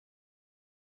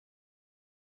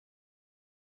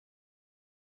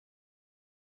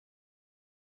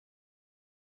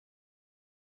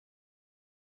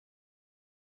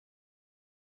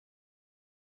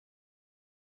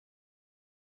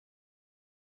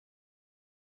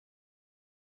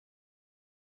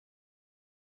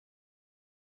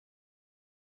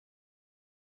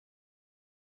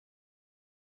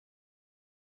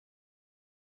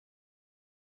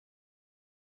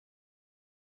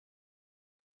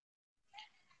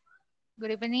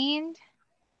Good evening.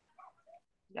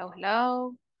 Hello,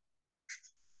 hello.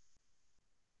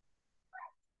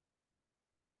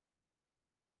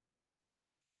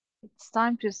 It's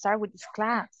time to start with this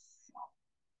class.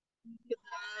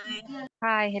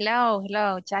 Hi, hello,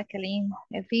 hello, Jacqueline,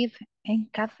 Eviv,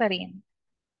 and Catherine.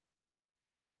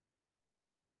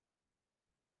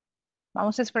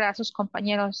 Vamos a esperar a sus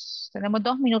compañeros. Tenemos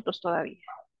 2 minutos todavía.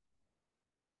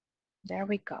 There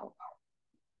we go.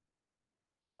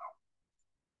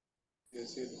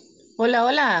 Hola,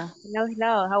 hola. Hello,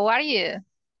 hello. How are you?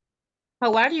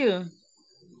 How are you?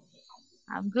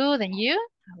 I'm good. And you?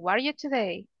 How are you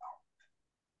today?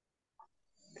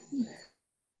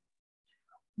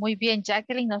 Muy bien.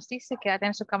 Jacqueline nos dice que ya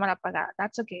tiene su cámara apagada.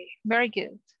 That's okay. Very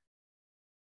good.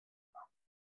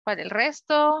 Para el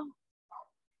resto,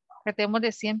 tratemos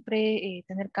de siempre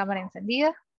tener cámara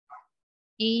encendida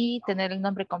y tener el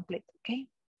nombre completo, ¿ok?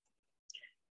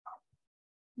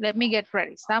 Let me get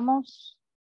ready. Estamos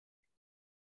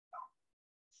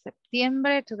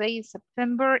septiembre, today is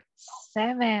September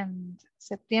 7th,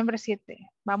 septiembre 7.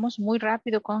 Vamos muy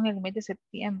rápido con el mes de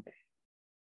septiembre.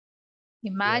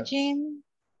 Imagine,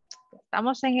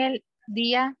 estamos en el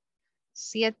día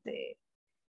 7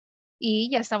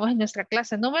 y ya estamos en nuestra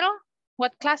clase número.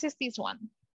 What class is this one?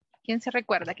 ¿Quién se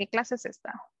recuerda? ¿Qué clase es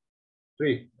esta?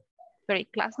 3. 3,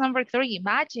 class number 3,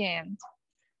 imagine.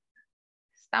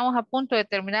 Estamos a punto de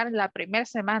terminar la primera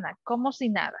semana, como si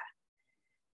nada.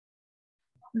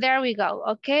 There we go,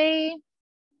 okay.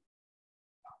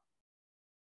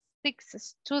 6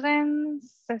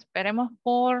 students. Esperemos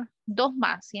por 2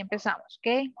 más y empezamos,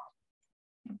 ok.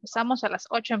 Empezamos a las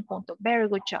 8 en punto. Very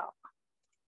good job.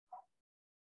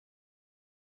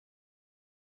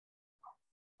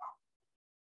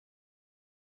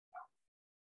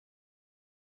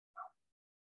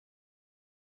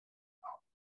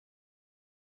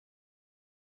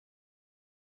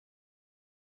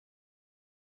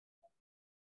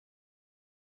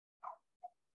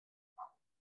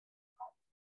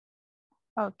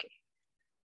 Okay.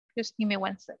 Just give me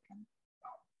 1 second.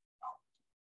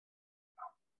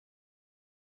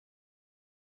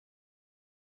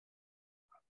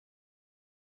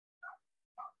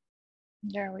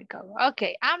 There we go.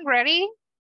 Okay, I'm ready.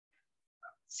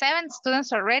 7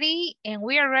 students are ready and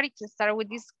we are ready to start with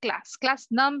this class. Class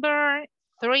number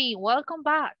 3. Welcome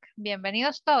back.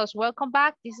 Bienvenidos todos. Welcome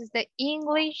back. This is the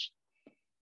English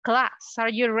class. Are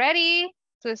you ready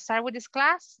to start with this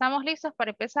class? ¿Estamos listos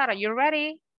para empezar? Are you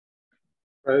ready?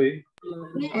 Ready.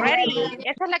 Ready.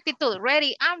 Esa es la actitud.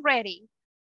 Ready. I'm ready.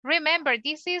 Remember,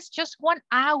 this is just 1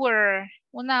 hour.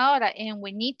 1 hora. And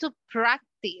we need to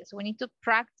practice. We need to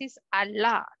practice a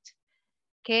lot.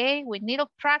 Okay. We need to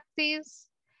practice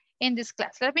in this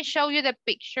class. Let me show you the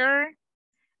picture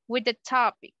with the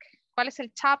topic. ¿Cuál es el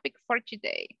topic for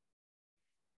today?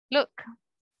 Look.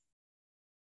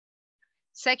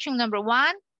 Section number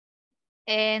 1.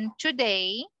 And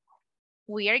today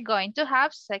we are going to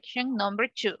have section number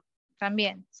 2.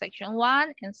 También, section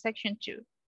 1 and section 2.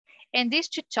 And these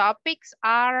 2 topics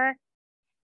are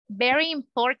very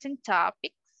important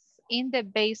topics in the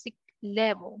basic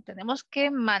level. Tenemos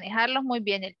que manejarlos muy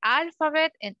bien. El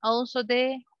alphabet and also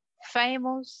the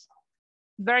famous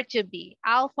verb to be.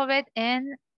 Alphabet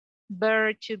and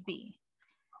verb to be.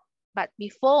 But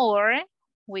before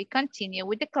we continue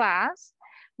with the class,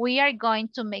 we are going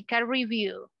to make a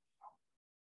review.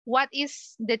 What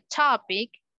is the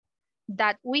topic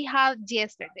that we had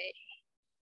yesterday?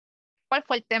 ¿Cuál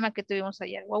fue el tema que tuvimos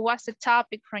ayer? What was the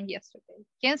topic from yesterday?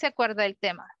 ¿Quién se acuerda del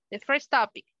tema? The first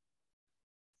topic.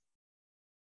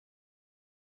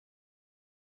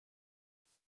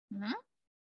 ¿Mm?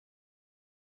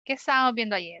 ¿Qué estábamos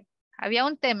viendo ayer? Había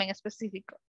un tema en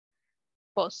específico.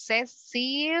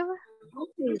 Possessive.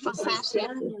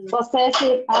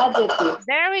 Possessive adjectives.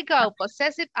 There we go,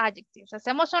 possessive adjectives.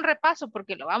 Hacemos un repaso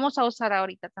porque lo vamos a usar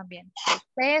ahorita también.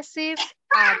 Possessive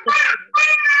adjectives.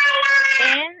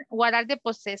 And what are the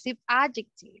possessive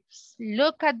adjectives?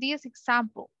 Look at these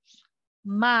examples.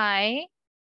 My,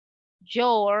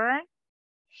 your,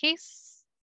 his,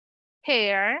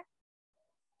 her,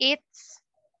 its,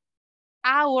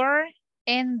 our,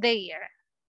 and their.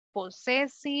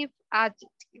 Possessive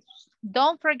adjectives.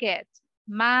 Don't forget,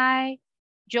 my,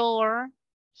 your,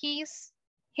 his,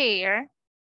 her,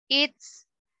 its,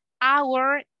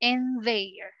 our, and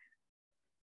their.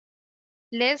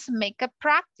 Let's make a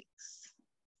practice.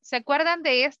 ¿Se acuerdan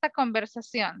de esta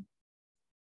conversación?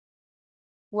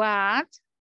 What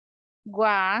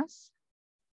was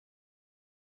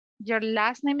your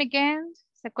last name again?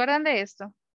 ¿Se acuerdan de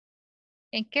esto?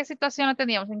 ¿En qué situación lo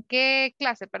teníamos? ¿En qué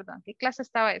clase, perdón? ¿Qué clase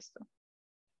estaba esto?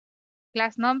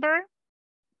 Class number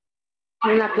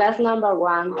En la class number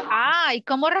 1. Ah, ¿y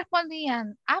cómo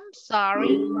respondían? I'm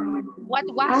sorry. What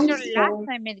was I'm your last sorry.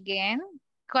 name again?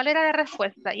 ¿Cuál era la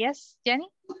respuesta? Yes, Jenny?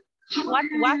 What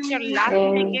was your last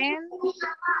name again?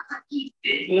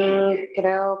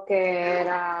 Creo que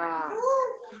era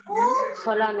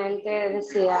solamente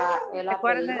decía el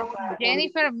Recuerden, apellido. Por ejemplo.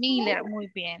 Jennifer Miller, muy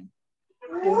bien.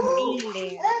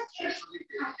 Miller.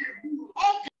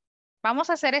 Vamos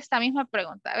a hacer esta misma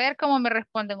pregunta, a ver cómo me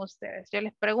responden ustedes. Yo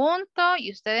les pregunto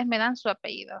y ustedes me dan su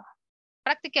apellido.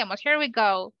 Practiquemos, here we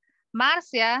go.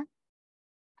 Marcia,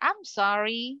 I'm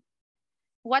sorry.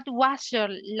 What was your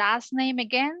last name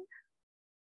again?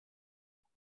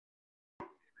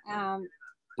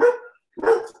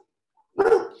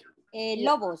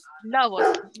 Lobos.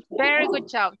 Lobos. Very good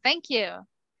job. Thank you.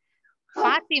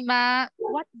 Fatima,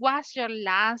 what was your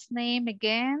last name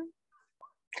again?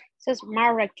 This is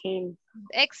Marrakesh.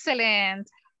 Excellent.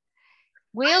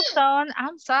 Wilson,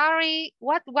 I'm sorry.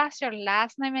 What was your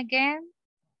last name again?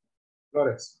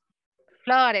 Flores.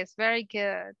 Flores. Very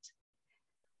good.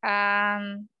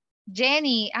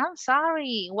 Jenny, I'm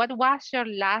sorry. What was your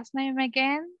last name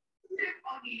again?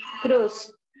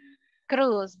 Cruz.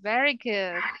 Cruz. Very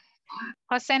good.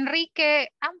 Jose Enrique,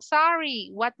 I'm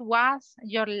sorry. What was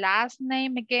your last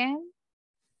name again?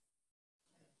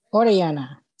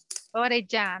 Orellana.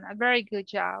 Orellana. Very good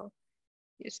job.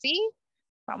 You see?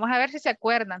 Vamos a ver si se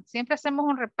acuerdan. Siempre hacemos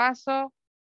un repaso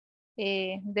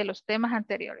de los temas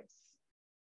anteriores.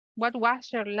 What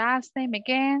was your last name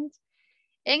again?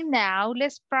 And now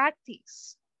let's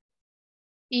practice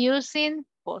using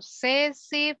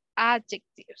possessive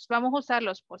adjectives. Vamos a usar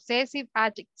los possessive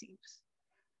adjectives.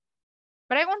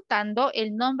 Preguntando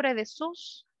el nombre de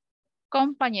sus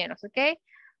compañeros, ¿ok?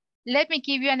 Let me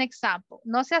give you an example.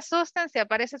 No se asusten si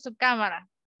aparece su cámara.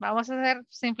 Vamos a hacer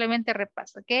simplemente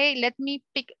repaso, ¿ok? Let me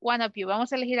pick one of you.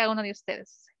 Vamos a elegir a uno de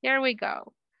ustedes. Here we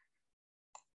go.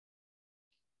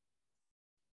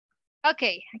 Ok,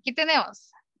 aquí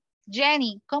tenemos.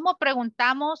 Jenny, ¿cómo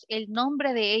preguntamos el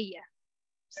nombre de ella?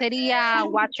 ¿Sería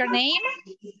what's your name?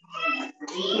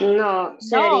 No,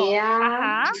 sería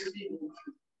Ajá.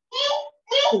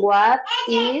 what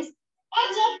is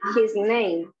his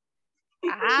name.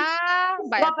 Ah,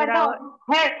 vaya, No, pero perdón.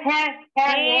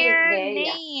 Her name de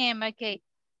ella. name, ok.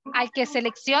 Al que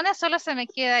seleccione solo se me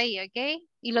queda ahí, ok.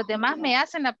 Y los demás me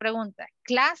hacen la pregunta.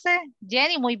 Clase,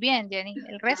 Jenny, muy bien, Jenny.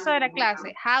 El resto de la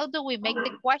clase. How do we make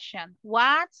the question?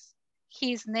 What's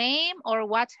his name or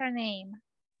what's her name?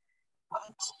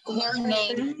 Her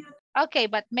name. Okay,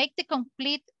 but make the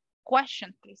complete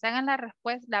question, please. Hagan la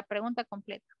respuesta, la pregunta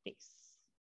completa, please.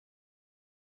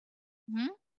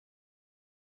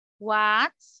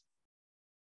 What's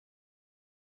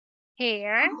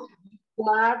her?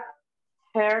 What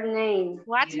her name.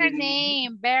 What's her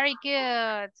name? Very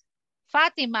good.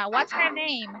 Fatima, what's her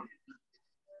name?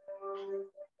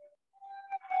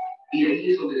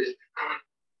 This is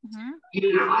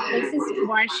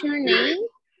what's your name?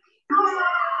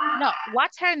 No,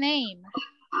 what's her name?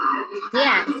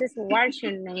 Yeah, this is what's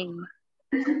your name?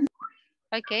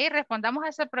 Okay, respondamos a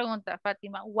esa pregunta,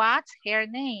 Fatima. What's her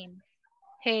name?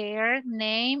 Her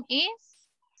name is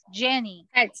Jenny.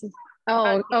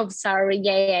 Oh, sorry.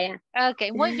 Yeah.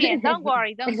 Okay, muy bien. Don't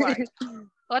worry, don't worry.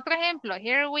 Otro ejemplo.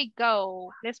 Here we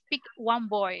go. Let's pick one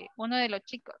boy. Uno de los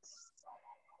chicos.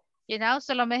 You know,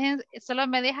 solo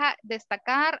me deja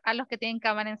destacar a los que tienen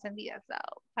cámara encendida. So,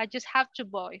 I just have 2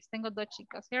 boys. Tengo 2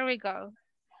 chicos. Here we go.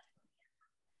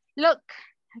 Look,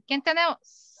 ¿a quién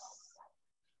tenemos?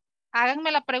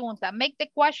 Háganme la pregunta. Make the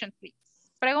question, please.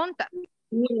 Pregunta.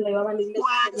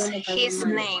 What's his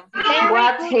name?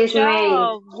 What's his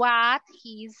name? What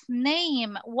his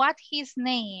name? What his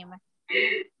name?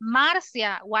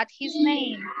 Marcia, what his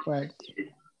name? Right.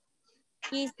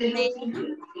 His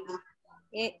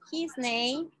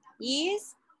name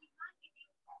is.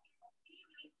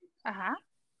 Ajá.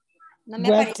 No me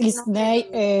What aparece, is no.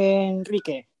 name?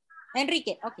 Enrique.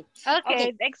 Enrique, okay.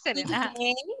 Okay, excellent.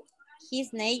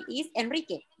 His name is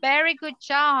Enrique. Very good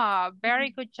job. Very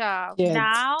good job. Yes.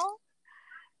 Now,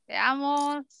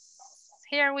 veamos.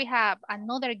 Here we have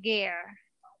another girl.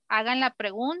 Hagan la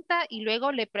pregunta y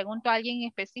luego le pregunto a alguien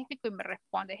específico y me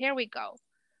responde. Here we go.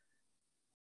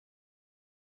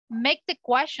 Make the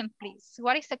question, please.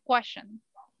 What is the question?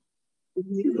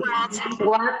 What's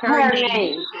her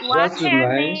name? What's your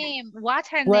her name? name? What's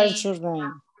her What's name? your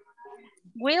name?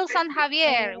 Wilson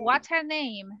Javier, what's her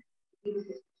name?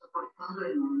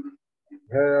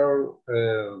 Her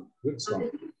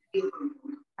Wilson.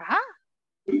 Ah,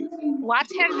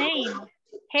 what's her name?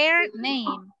 Her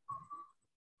name.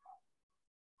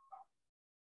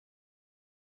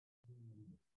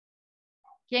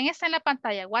 ¿Quién está en la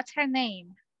pantalla? What's her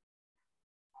name?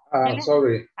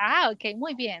 Sorry. Ok,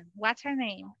 muy bien. What's her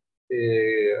name?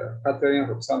 Catherine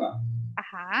Roxana.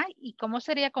 Ajá, ¿y cómo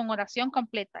sería con oración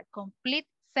completa? Complete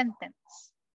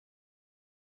sentence.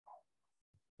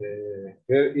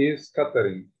 Here is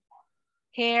Catherine.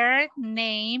 Her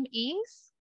name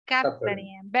is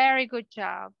Catherine. Very good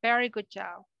job. Very good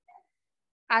job.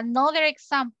 Another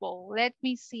example. Let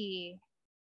me see.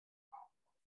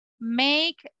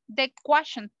 Make the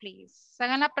question, please.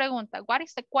 Hagan la pregunta. What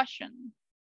is the question?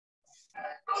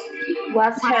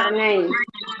 What's her name?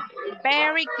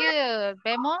 Very good.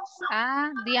 Vemos a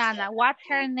Diana. What's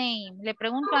her name? Le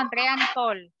pregunto a Andrea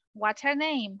Nicole. What's her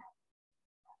name?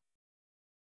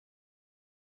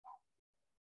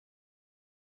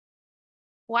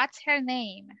 What's her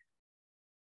name?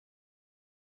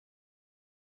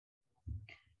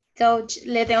 Coach,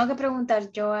 ¿le tengo que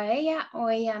preguntar yo a ella o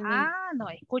ella a mí? No,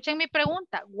 escuchen mi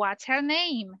pregunta. What's her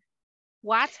name?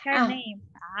 What's her name?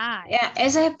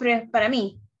 Esa es para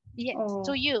mí. Yes, Oh,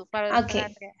 to you. Para okay.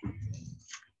 Andrea.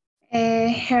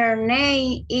 Her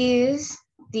name is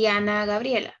Diana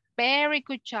Gabriela. Very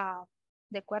good job.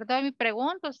 De acuerdo a mi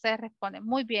pregunta, usted responde.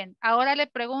 Muy bien. Ahora le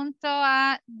pregunto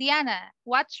a Diana.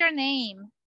 What's your name?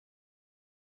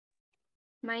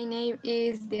 My name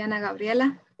is Diana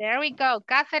Gabriela. There we go.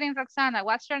 Catherine Roxana,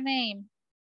 what's your name?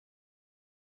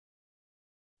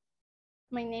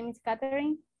 My name is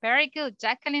Catherine. Very good.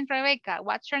 Jacqueline Rebecca,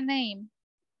 what's your name?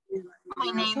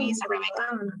 My name is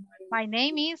Rebecca. My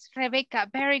name is Rebecca.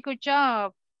 Very good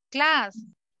job. Class,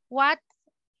 what's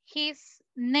his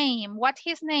name? What's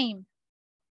his name?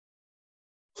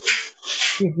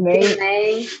 His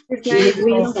name is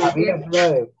Javier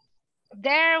Flores.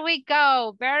 There we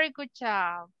go. Very good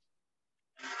job.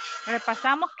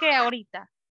 Repasamos que ahorita.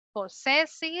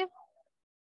 Possessive,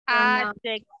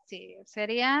 adjective.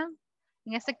 Serían,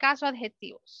 en este caso,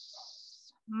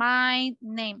 adjetivos. My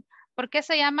name. ¿Por qué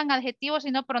se llaman adjetivos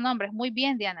y no pronombres? Muy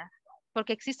bien, Diana.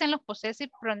 Porque existen los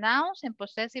possessive pronouns y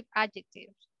possessive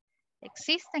adjectives.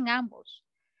 Existen ambos.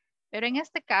 Pero en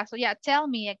este caso, ya, tell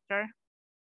me, Héctor.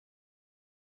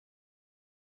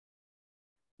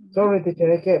 Sorry,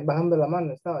 teacher, es que bajando la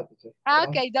mano estaba, teacher.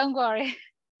 Ok, don't worry.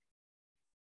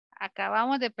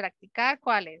 Acabamos de practicar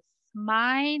cuál es.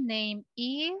 My name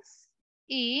is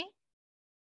y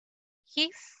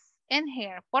his and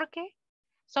her. ¿Por qué?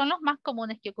 Son los más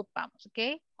comunes que ocupamos,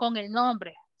 ¿ok? Con el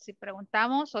nombre. Si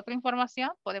preguntamos otra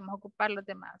información, podemos ocupar los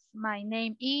demás. My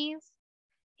name is,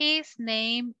 his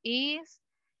name is,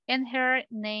 and her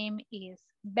name is.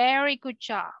 Very good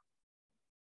job.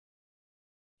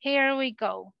 Here we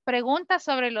go. Preguntas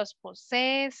sobre los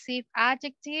possessive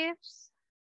adjectives.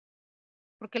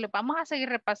 Porque lo vamos a seguir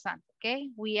repasando,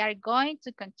 ¿ok? We are going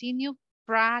to continue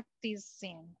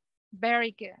practicing.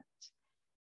 Very good.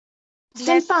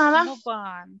 Let's move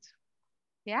on.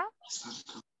 ¿Ya?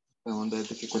 Pregunta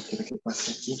de que cualquiera que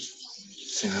pase aquí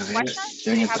se va a ver. Questions?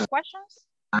 Do you have questions?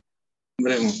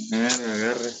 Hombre, mujer,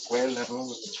 agarre escuela,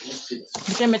 robo.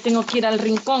 Que me tengo que ir al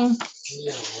rincón.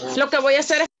 Lo que voy a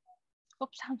hacer es...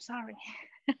 Oops, I'm sorry.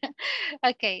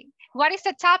 Okay. What is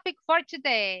the topic for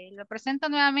today? Lo presento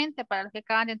nuevamente para los que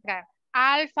acaban de entrar.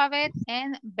 Alphabet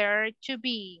and verb to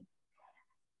be.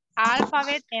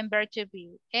 Alphabet and verb to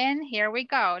be. And here we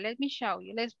go. Let me show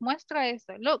you. Les muestro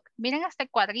esto. Look, miren este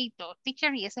cuadrito.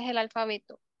 Teacher, y ese es el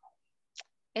alfabeto.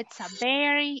 It's a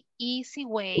very easy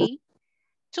way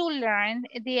to learn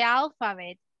the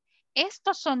alphabet.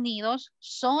 Estos sonidos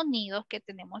que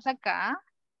tenemos acá,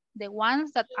 the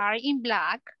ones that are in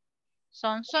black,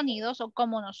 son sonidos o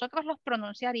como nosotros los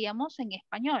pronunciaríamos en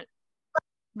español.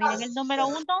 Miren el número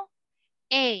 1,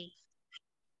 A.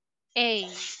 A.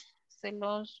 Se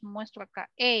los muestro acá.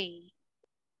 A.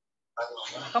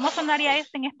 ¿Cómo sonaría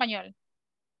este en español?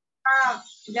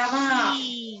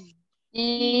 I.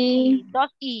 I.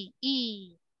 2 I.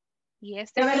 I. Y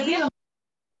este sería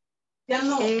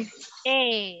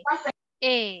E.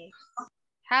 E.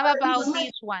 How about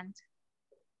this one?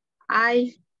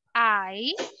 I.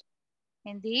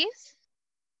 And this?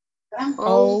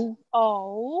 O.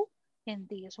 O. And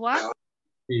this one?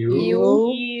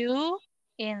 You.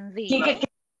 And this?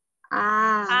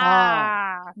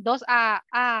 Those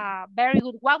are very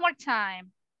good. One more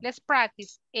time. Let's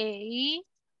practice. A.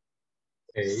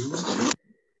 A.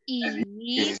 E.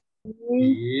 E.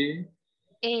 E.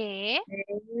 E.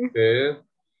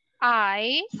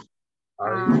 I.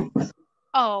 I.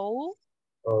 O.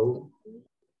 O.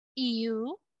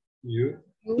 U.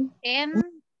 U. And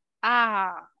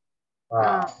A.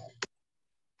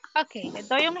 Ok, les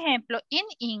doy un ejemplo. In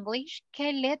English,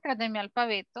 ¿qué letras de mi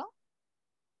alfabeto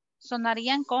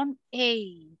sonarían con A?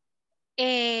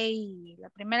 A, la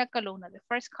primera columna, the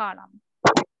first column.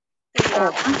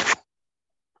 A.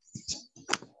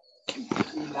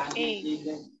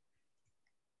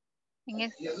 En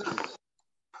este.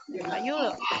 Les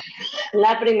ayudo.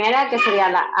 La primera que sería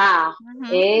la A.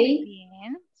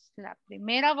 Bien. La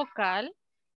primera vocal.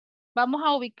 Vamos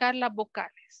a ubicar las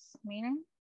vocales. Miren.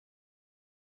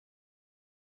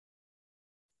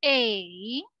 A.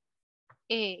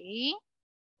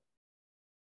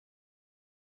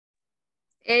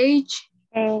 H.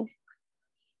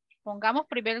 Pongamos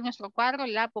primero en nuestro cuadro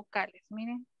las vocales.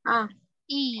 Miren. Ah.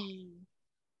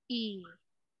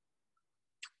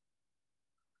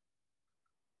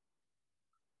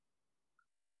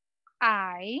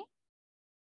 I.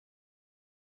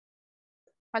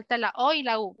 Falta la O y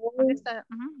la U. ¿Dónde está?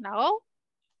 La O.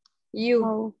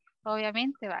 U.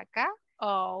 Obviamente va acá.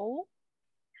 O.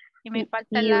 Y me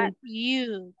falta la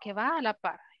U, que va a la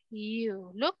par.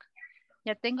 U. Look.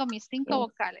 Ya tengo mis 5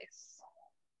 vocales.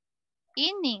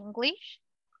 In English,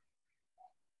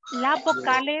 las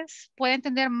vocales pueden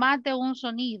tener más de un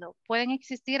sonido. Pueden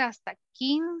existir hasta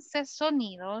 15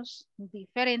 sonidos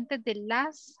diferentes de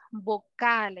las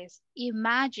vocales.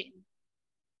 Imagine.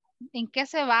 ¿En qué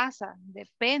se basa?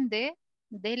 Depende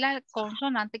de la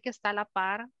consonante que está a la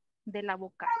par de la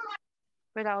vocal.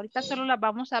 Pero ahorita solo las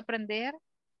vamos a aprender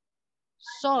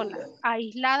solas,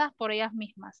 aisladas por ellas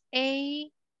mismas.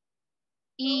 A,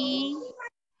 E,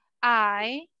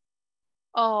 I,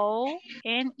 O,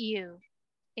 and U.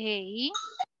 A,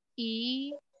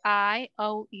 E, I,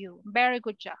 O, U. Very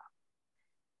good job.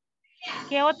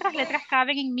 ¿Qué otras letras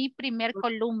caben en mi primer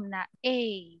columna? A.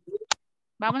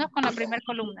 Vámonos con la primera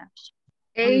columna.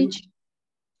 H.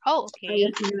 Oh, ok.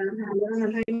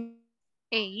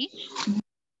 H.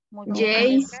 Muy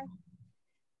bien. J.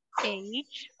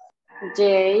 H. J.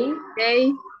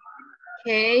 K.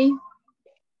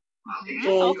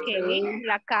 Ok.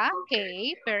 La K. K.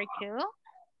 Very cool.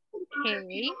 K.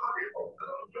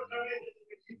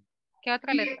 ¿Qué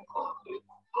otra letra?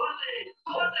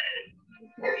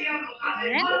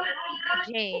 Miren.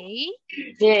 J.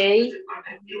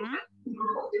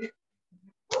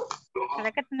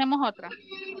 ¿Será que tenemos otra?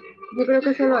 Yo creo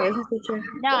que solo eso, teacher.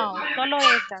 No, solo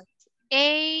esas.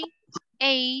 A,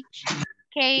 H,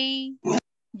 K,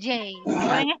 J.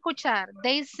 Pueden escuchar.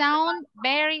 They sound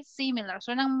very similar.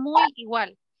 Suenan muy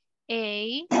igual.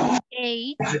 A,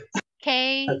 H,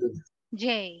 K, J.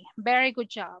 Very good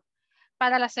job.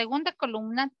 Para la segunda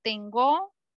columna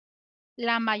tengo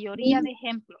la mayoría de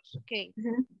ejemplos. Okay.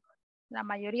 La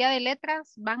mayoría de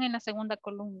letras van en la segunda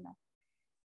columna.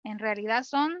 En realidad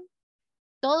son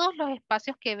todos los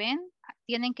espacios que ven,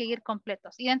 tienen que ir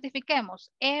completos.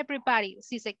 Identifiquemos. Everybody.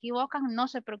 Si se equivocan, no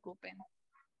se preocupen.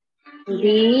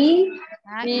 D.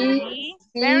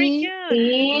 Very good.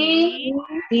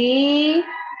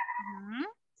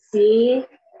 C.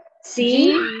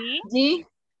 G.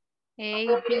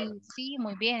 A, B, C.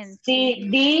 Muy bien. C.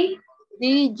 D.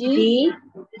 G.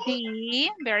 D.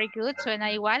 Very good.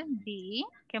 Suena igual. D.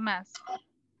 ¿Qué más?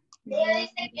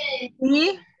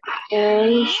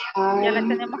 E. Ya la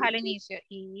tenemos al inicio.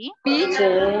 E. P.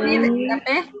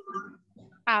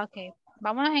 Ok.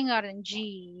 Vámonos en orden. G.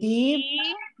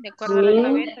 De acuerdo al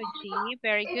alfabeto. G.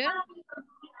 Very good.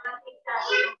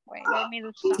 Wait, let me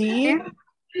do something.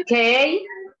 K.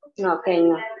 No, K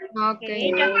no. Ok,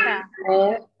 ya está.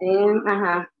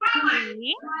 Ajá.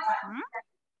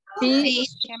 P.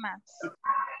 ¿Qué más?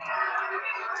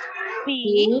 P.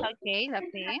 Ok, la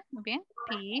P. Muy bien. P.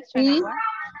 Suena igual.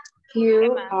 ¿Qué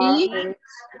más?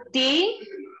 T.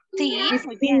 T.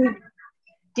 Muy bien.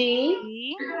 T. T.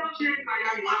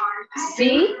 C.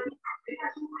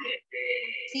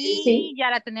 Sí, ya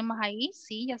la tenemos ahí.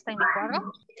 Sí, ya está en mi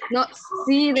cuadro. No,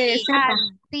 sí, de Z.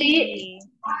 Sí.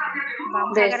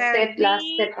 Vamos a agregar La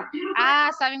Z.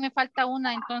 Ah, saben, me falta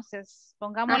una, entonces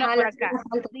pongámosla por acá.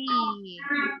 Sí.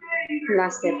 La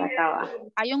Z acaba.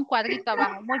 Hay un cuadrito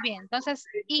abajo. Muy bien. Entonces,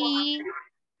 E,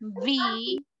 V,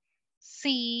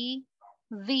 C,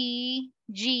 V,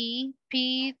 G,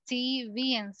 P, T,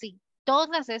 V, and C.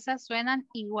 Todas esas suenan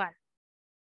igual.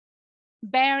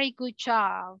 Very good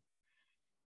job.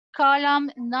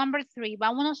 Column number 3.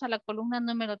 Vámonos a la columna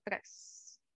número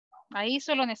 3. Ahí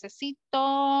solo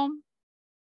necesito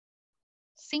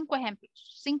 5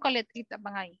 ejemplos. 5 letritas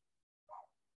van ahí.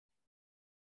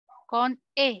 Con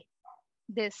E.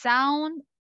 The sound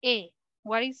E.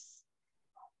 What is?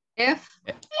 F.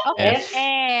 Okay.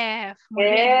 F. Muy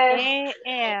bien. E,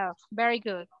 F. Very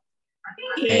good.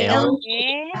 L.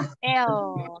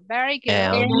 L. Very good.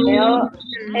 L.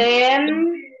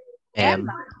 M.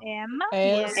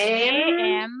 Yes.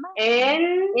 M.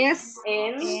 S.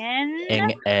 N.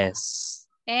 N. S.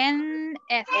 N.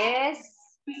 S.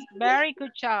 Very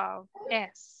good job.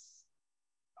 S.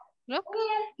 Look.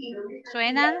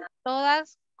 Suenan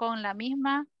todas con la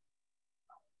misma,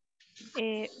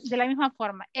 de la misma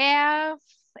forma. F,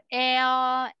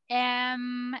 L,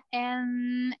 M,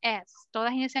 N, S.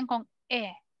 Todas inician con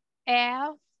E.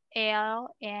 F, L,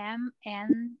 M,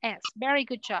 N, S. Very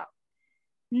good job.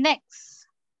 Next.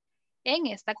 En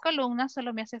esta columna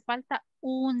solo me hace falta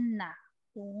un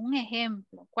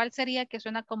ejemplo. ¿Cuál sería que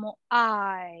suena como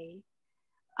I?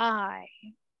 I.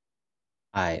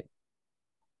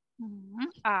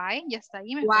 I, ya está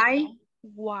ahí. Why?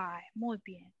 Why, muy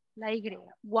bien. La Y,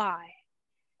 why.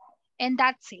 And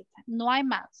that's it. No hay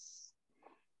más.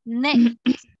 Next.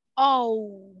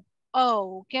 O.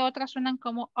 O. ¿Qué otras suenan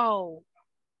como O?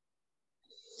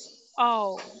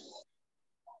 O.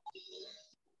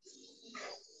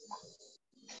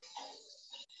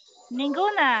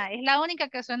 Ninguna. Es la única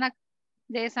que suena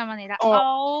de esa manera.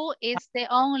 O is the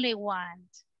only one.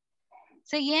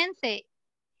 Siguiente.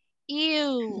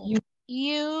 You.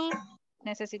 You.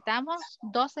 Necesitamos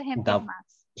 2 ejemplos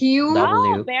más. Q.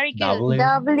 Oh, very good.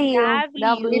 W.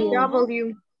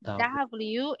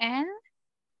 W and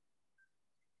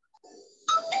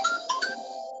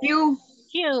Q.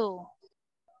 Q.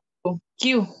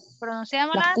 Q.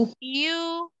 Pronunciámosla.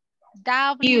 U,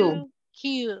 W,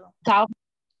 Q.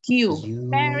 Q.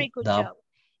 Very good job.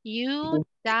 U,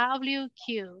 W,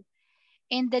 Q.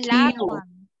 In the last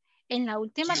one. En la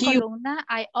última columna,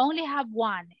 I only have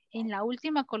one. En la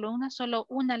última columna, solo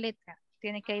una letra.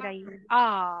 Tiene que ir ahí. R.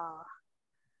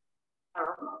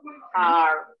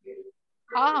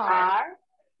 R.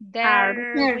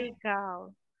 There we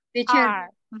go. Teacher. R.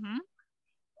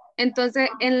 Entonces,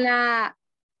 en la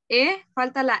E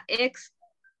falta la X.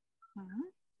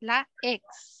 La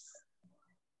X.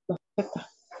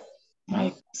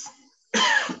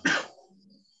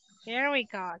 Here we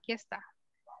go. Aquí está.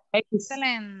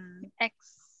 Excellent.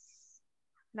 X.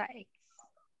 La X.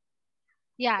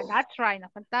 Yeah, that's right.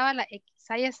 Nos faltaba la X.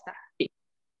 Ahí está.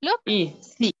 Look.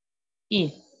 Sí.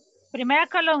 Primera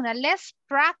columna. Let's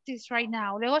practice right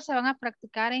now. Luego se van a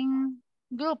practicar en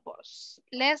grupos.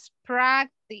 Let's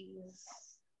practice.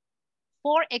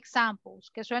 4 examples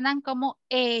que suenan como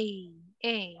A.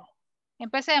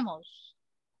 Empecemos.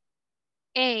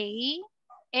 A.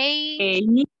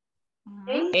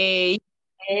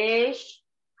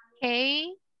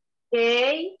 J.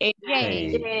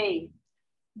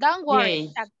 Don't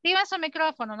worry. Activa su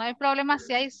micrófono. No hay problema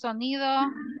si hay sonido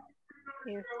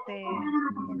en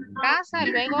casa.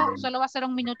 Luego solo va a ser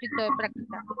un minutito de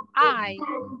práctica. I.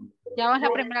 Ya vamos a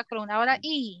la primera columna. Ahora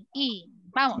I.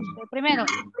 Vamos. El primero.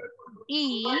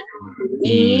 I.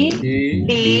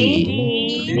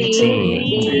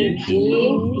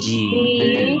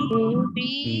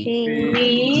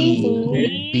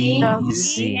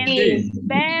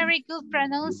 Very good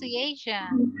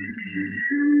pronunciation.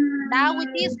 Now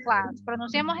with this class,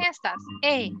 pronunciamos estas.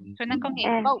 E, suenan con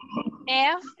E. Go.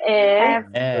 F, L,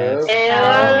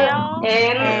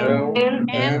 M,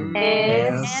 N,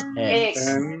 X.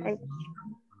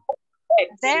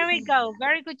 There we go.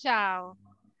 Very good job.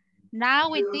 Now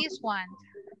with this one.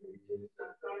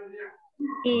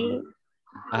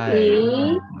 I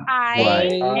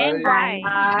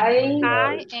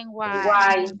and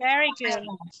Y. Very good.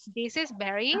 This is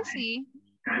very easy.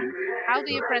 How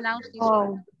do you pronounce this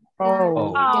one?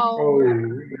 Oh.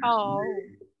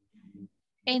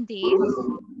 And this?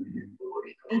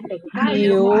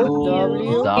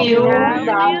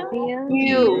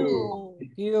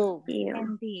 Q.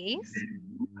 And this?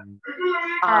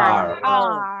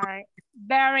 R.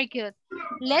 Very good.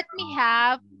 Let me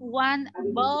have one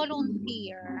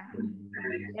volunteer.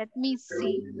 Let me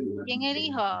see. ¿Quién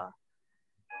elijo?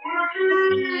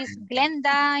 Is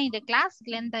Glenda in the class?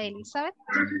 Glenda Elizabeth?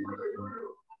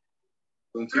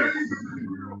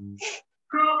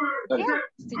 Yes,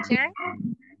 teacher.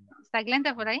 ¿Está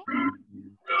Glenda por ahí?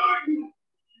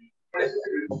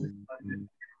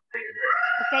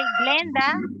 Ok,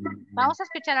 Glenda. Vamos a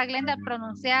escuchar a Glenda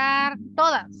pronunciar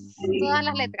todas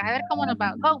las letras. A ver cómo nos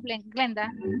va. Go, Glenda.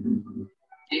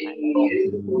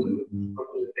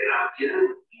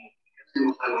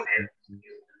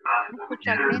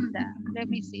 Escucha a Glenda. Let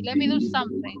me see. Let me do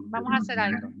something. Vamos a hacer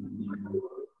algo.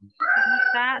 Vamos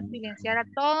a silenciar a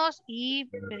todos y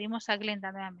pedimos a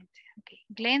Glenda nuevamente. Okay.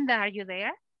 Glenda, are you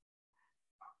there?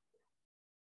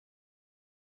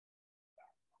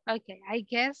 Okay, I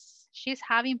guess she's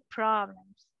having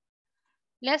problems.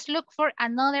 Let's look for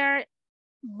another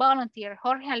volunteer.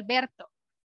 Jorge Alberto.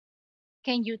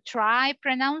 Can you try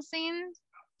pronouncing?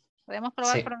 ¿Podemos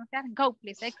probar pronunciar? Go,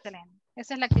 please. Excellent.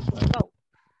 Esa es la actitud. Go.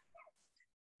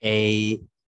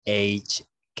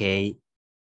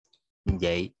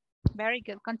 J. Very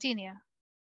good. Continue.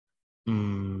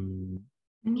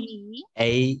 E.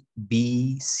 A,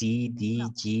 B, C, D,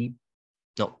 G.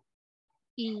 No.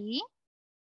 E.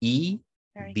 E,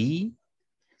 Very B,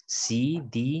 C,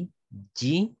 D,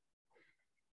 G,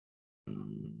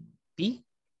 P,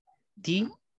 T,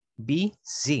 B,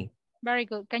 Z. Very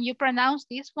good. Can you pronounce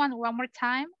this one more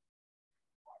time?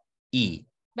 E.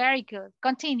 Very good.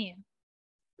 Continue.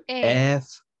 A.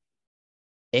 F,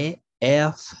 E,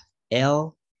 F,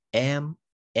 L, M,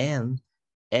 N,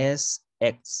 S,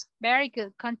 X. Very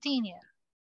good. Continue.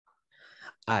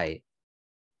 I.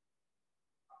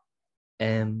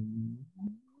 M,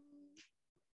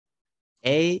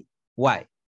 A, Y.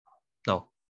 No.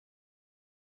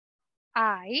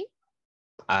 I.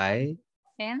 I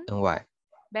And. and Y.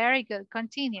 Very good.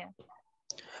 Continue.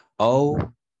 O,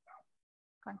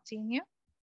 Continue.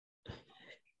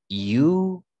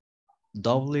 U,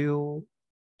 W,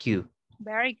 Q.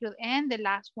 Very good. And the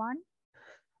last one.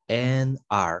 And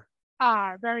R.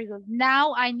 R. Very good.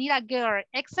 Now I need a girl.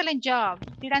 Excellent job.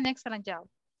 Did an excellent job.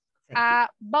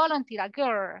 Volunteer, a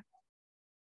girl.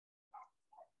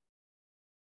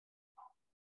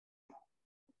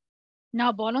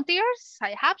 No volunteers?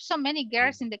 I have so many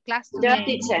girls in the class today. Yo,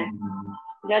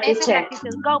 teacher.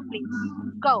 Go, please.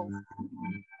 Go.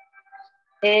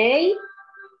 A,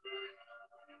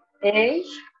 H,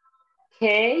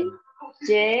 K,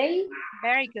 J,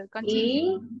 Very good.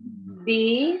 Continue. E,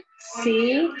 B,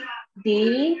 C,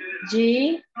 D,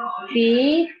 G,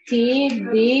 P, T,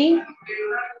 B,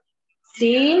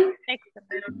 C,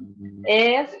 Excellent.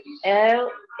 F,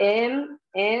 L, M,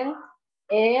 N,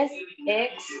 S,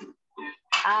 X,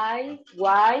 I,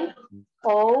 Y,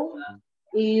 O,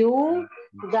 U,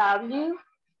 W,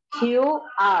 Q,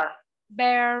 R.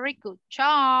 Very good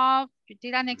job. You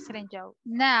did an excellent job.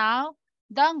 Now,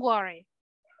 don't worry.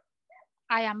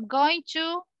 I am going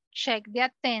to check the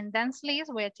attendance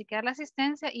list. Voy a chequear la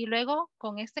asistencia y luego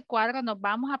con este cuadro nos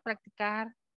vamos a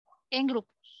practicar en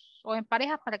grupos o en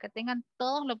parejas para que tengan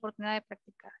todos la oportunidad de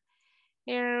practicar.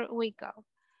 Here we go.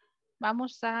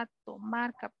 Vamos a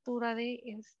tomar captura de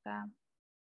esta.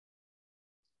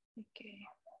 Okay.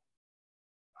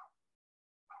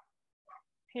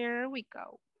 Here we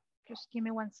go. Just give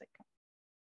me 1 second.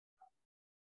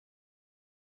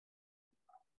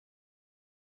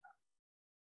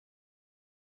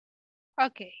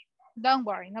 Okay, don't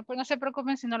worry, no se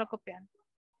preocupen si no lo copian.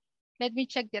 Let me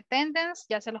check the attendance,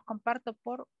 ya se los comparto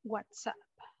por WhatsApp.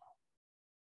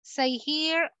 Say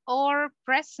here or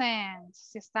present,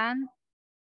 si están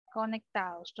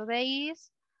conectados. Today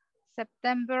is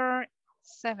September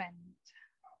 7th.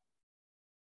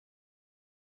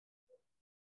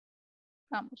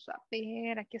 Vamos a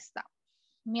ver, aquí estamos.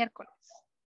 Miércoles.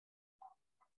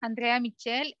 Andrea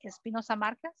Michelle Espinosa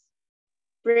Márquez.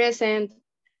 Present.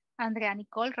 Andrea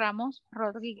Nicole Ramos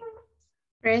Rodríguez.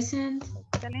 Present.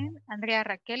 Excelente. Andrea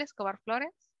Raquel Escobar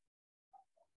Flores.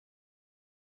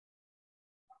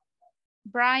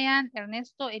 Brian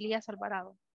Ernesto Elías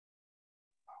Alvarado.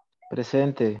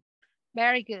 Presente.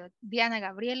 Very good. Diana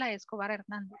Gabriela Escobar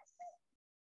Hernández.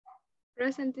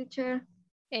 Present, teacher.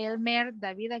 Elmer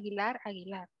David Aguilar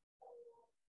Aguilar.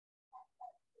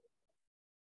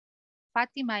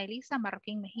 Fátima Elisa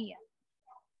Marroquín Mejía.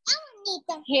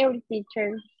 Here,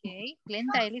 teacher. Okay.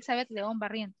 Glenda Elizabeth León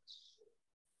Barrientos.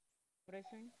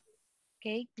 Present.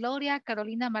 Okay. Gloria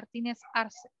Carolina Martínez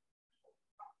Arce.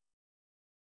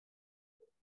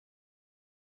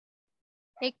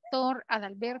 Héctor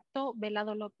Adalberto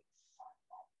Velado López.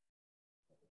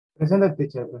 Presente,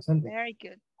 teacher, presente. Very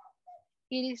good.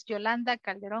 Iris Yolanda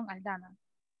Calderón Aldana.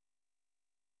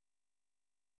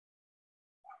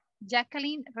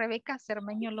 Jacqueline Rebeca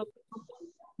Cermeño López.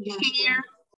 Here.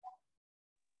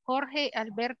 Jorge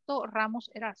Alberto Ramos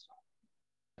Erazo.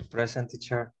 Present,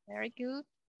 teacher. Very good.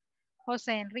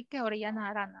 José Enrique Orellana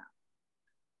Arana.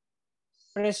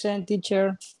 Present,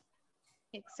 teacher.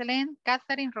 Excelente.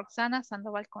 Catherine Roxana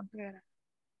Sandoval Contreras.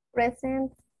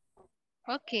 Present.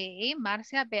 Ok.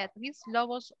 Marcia Beatriz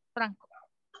Lobos Franco.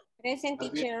 Present,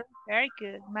 teacher. Very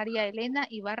good. María Elena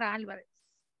Ibarra Álvarez.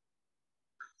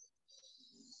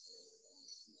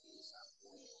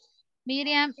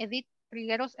 Miriam Edith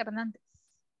Trigueros Hernández.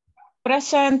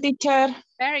 Present, teacher.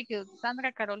 Very good.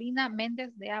 Sandra Carolina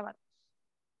Méndez de Ábalos.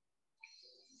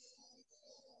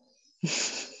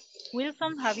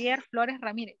 Wilson Javier Flores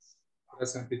Ramírez.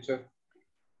 Present, teacher.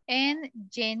 And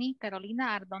Jenny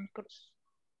Carolina Ardón Cruz.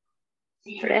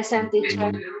 Present,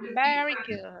 teacher. Very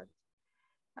good.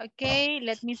 Okay,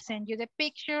 let me send you the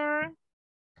picture.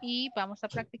 Y vamos a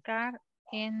practicar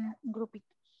en grupitos.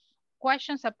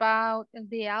 Questions about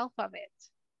the alphabet.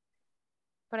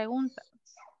 Preguntas.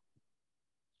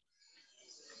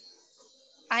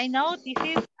 I know this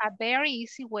is a very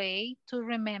easy way to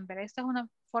remember. Esta es una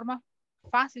forma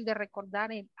fácil de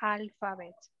recordar el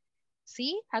alfabeto.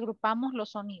 ¿Sí? Agrupamos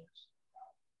los sonidos.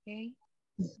 Okay.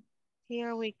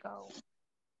 Here we go.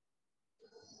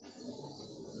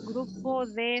 Grupo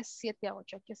de 7 a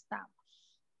 8. Aquí estamos.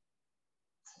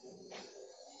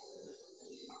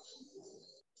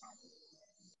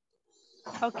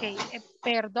 Ok.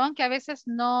 Perdón que a veces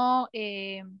no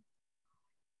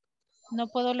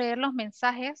puedo leer los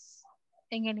mensajes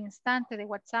en el instante de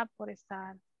WhatsApp por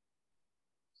estar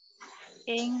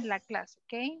en la clase,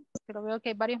 ¿ok? Pero veo que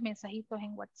hay varios mensajitos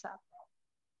en WhatsApp.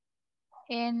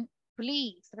 And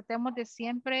please, tratemos de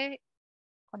siempre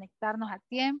conectarnos a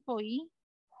tiempo y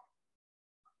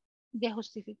de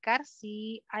justificar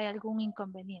si hay algún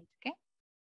inconveniente, ¿ok?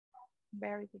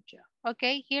 Very good job.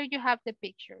 Okay, here you have the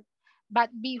picture.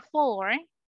 But before,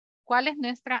 ¿cuál es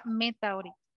nuestra meta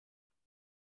ahorita?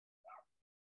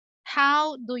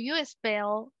 How do you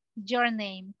spell your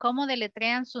name? ¿Cómo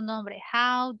deletrean su nombre?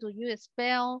 How do you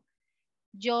spell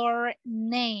your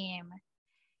name?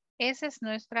 Esa es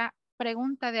nuestra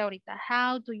pregunta de ahorita.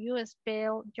 How do you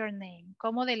spell your name?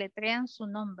 ¿Cómo deletrean su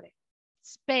nombre?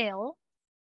 Spell,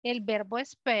 el verbo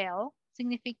spell,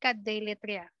 significa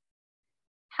deletrear.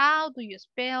 How do you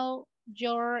spell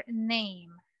your name?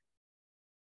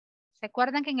 ¿Se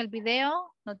acuerdan que en el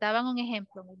video nos daban un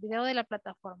ejemplo? En el video de la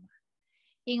plataforma.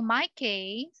 In my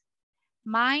case,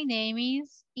 my name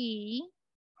is E-L-E-N-A.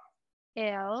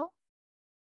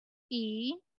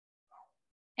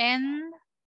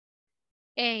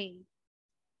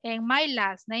 And my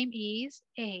last name is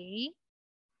A-R-G-U-E-T-N-A.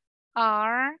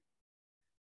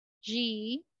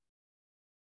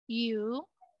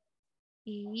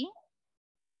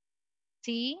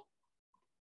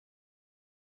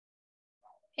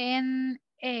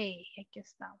 Aquí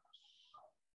estamos.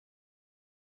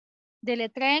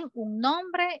 Deletreen un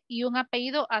nombre y un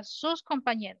apellido a sus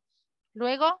compañeros.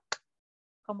 Luego,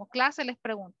 como clase les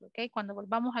pregunto, ¿ok? Cuando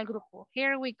volvamos al grupo.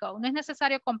 Here we go. No es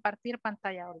necesario compartir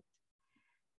pantalla ahorita.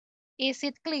 Is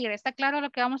it clear? ¿Está claro lo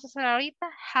que vamos a hacer ahorita?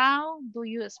 How do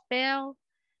you spell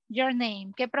your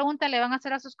name? ¿Qué pregunta le van a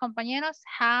hacer a sus compañeros?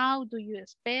 How do you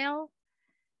spell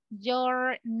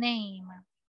your name?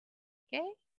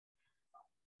 Okay.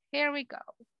 Here we go.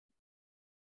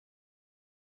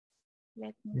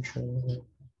 Let me see.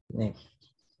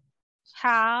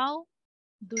 How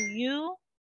do you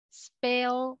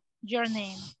spell your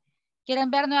name? ¿Quieren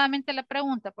ver nuevamente la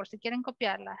pregunta por si quieren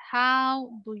copiarla?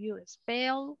 How do you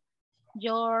spell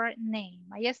your name?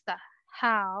 Ahí está.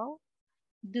 How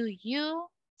do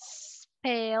you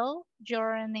spell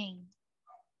your name?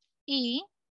 ¿Y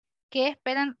qué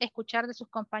esperan escuchar de sus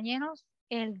compañeros?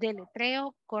 El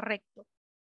deletreo correcto.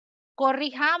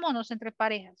 Corrijámonos entre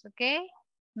parejas, ¿ok?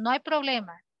 No hay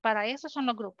problema. Para eso son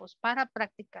los grupos, para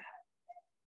practicar.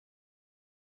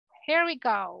 Here we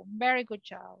go. Very good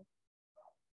job.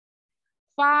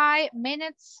 5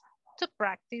 minutes to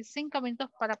practice. 5 minutos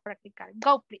para practicar.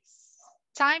 Go, please.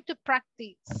 Time to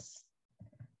practice.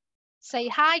 Say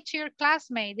hi to your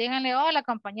classmate. Díganle, hola,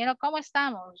 compañero, ¿cómo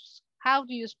estamos? How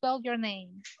do you spell your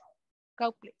name?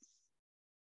 Go, please.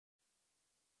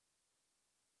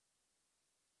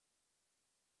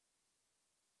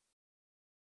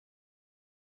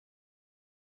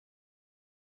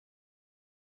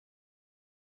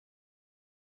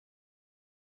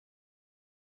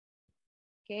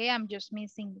 Okay, I'm just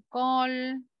missing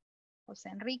Nicole, Jose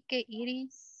Enrique,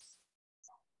 Iris.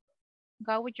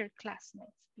 Go with your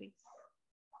classmates, please.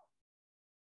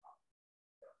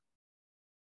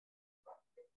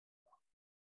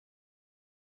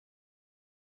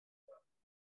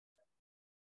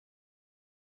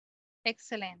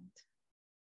 Excellent.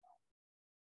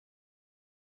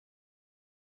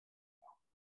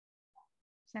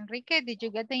 Jose Enrique, did you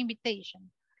get the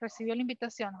invitation? ¿Recibió la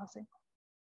invitación, José?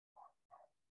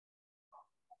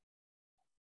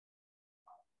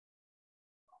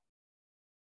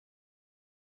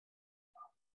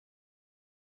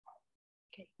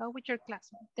 Okay, go with your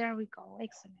classmate. There we go.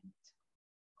 Excellent.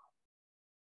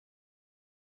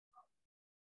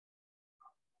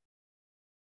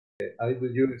 How do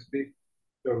you speak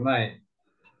your name?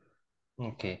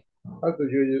 Okay. How do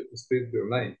you speak your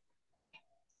name?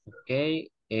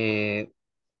 Okay.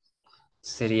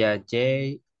 Sería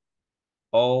Jorge.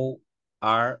 Eraco.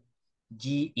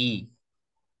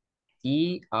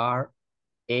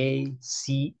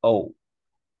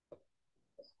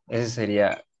 Ese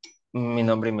sería mi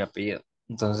nombre y mi apellido.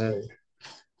 Entonces,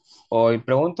 hoy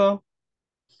pregunto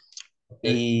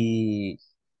y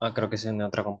creo que es una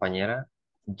otra compañera,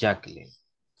 Jacqueline.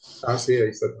 Ah, sí, ahí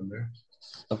está también.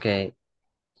 Ok.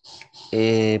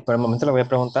 Por el momento le voy a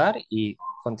preguntar y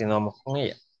continuamos con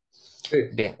ella. Sí.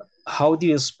 Bien. How do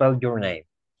you spell your name?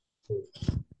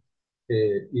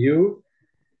 U,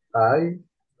 I,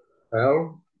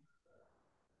 L,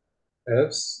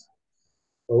 S,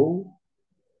 O,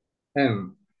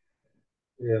 M.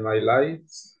 My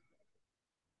lights.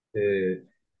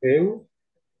 Eu,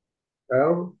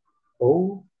 L,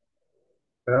 O,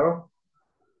 L,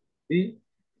 E,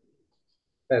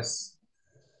 S.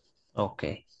 Ok.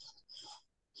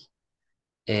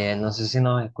 No sé si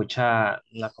nos escucha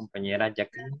la compañera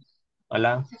Jacqueline.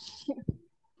 Hola.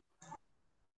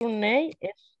 Name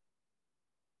es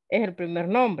el primer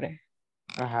nombre.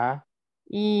 Ajá.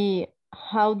 Y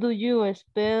how do you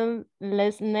spell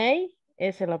last name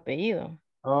es el apellido.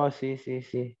 Oh, sí, sí,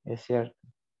 sí, es cierto.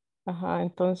 Ajá,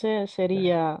 entonces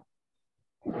sería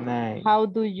Name. how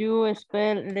do you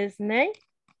spell last name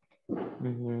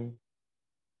Ujú.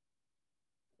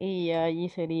 y allí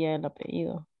sería el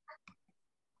apellido.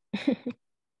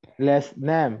 Last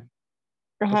name.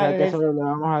 O Ajá, sea que solo le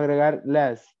vamos a agregar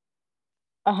last.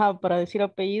 ajá, para decir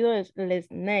apellido es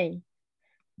last name.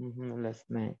 Ujú, last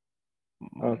name.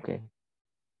 Ok.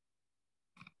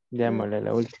 Démosle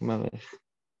la última vez.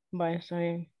 Vaya, está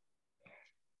bien.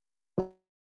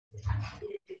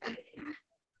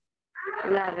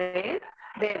 La D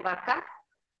de vaca.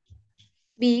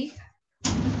 Big.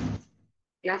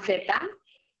 La Z.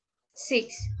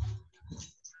 6.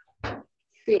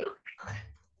 Sí.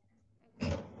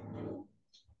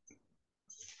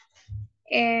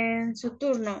 En su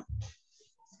turno.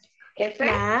 F.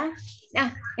 La A.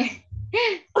 Ah.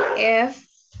 F.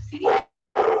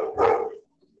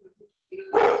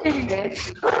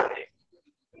 F.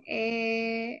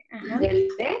 Ajá. L.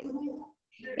 D.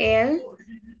 L.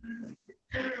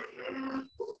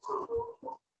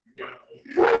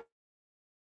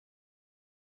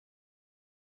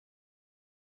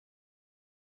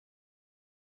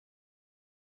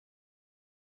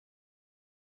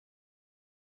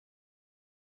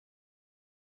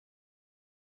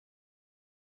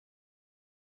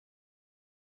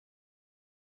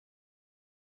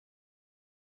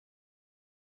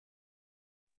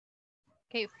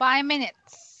 Okay, 5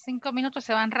 minutes. 5 minutos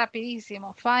se van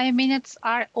rapidísimo. 5 minutes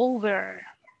are over.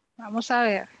 Vamos a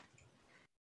ver.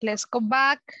 Let's go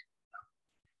back.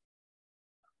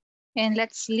 And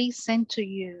let's listen to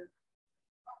you.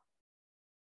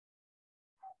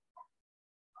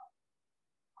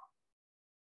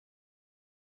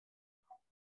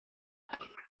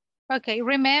 Okay,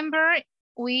 remember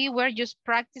we were just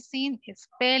practicing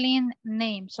spelling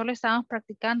names. Solo estábamos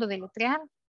practicando deletrear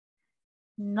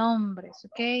nombres,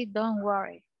 okay? Don't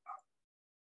worry.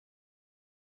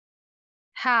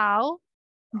 How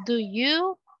do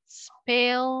you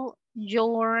spell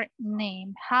your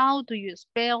name? How do you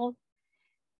spell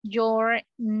your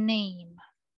name?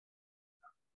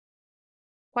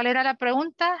 ¿Cuál era la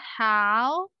pregunta?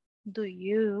 How do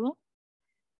you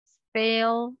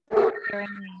spell your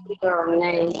name? Your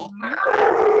name.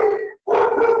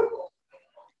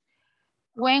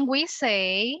 When we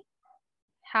say,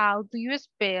 how do you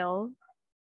spell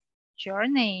your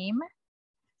name?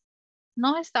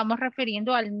 Nos estamos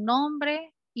refiriendo al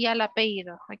nombre y al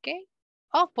apellido, ¿ok?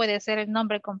 O puede ser el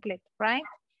nombre completo, right?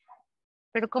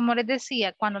 Pero como les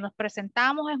decía, cuando nos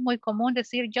presentamos es muy común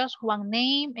decir just one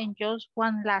name and just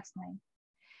one last name.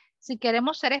 Si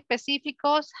queremos ser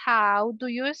específicos, how do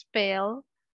you spell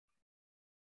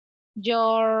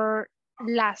your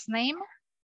last name?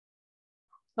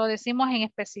 Lo decimos en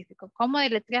específico. ¿Cómo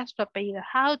deletreas tu apellido?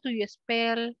 How do you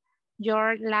spell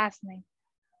your last name?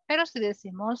 Pero si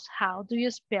decimos how do you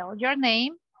spell your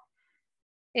name,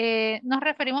 nos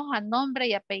referimos a nombre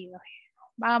y apellido.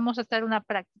 Vamos a hacer una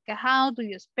práctica. How do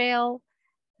you spell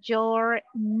your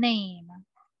name?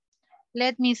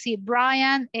 Let me see.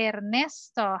 Brian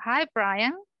Ernesto. Hi,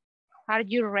 Brian. Are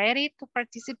you ready to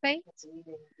participate?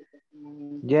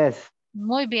 Yes.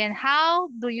 Muy bien. How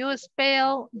do you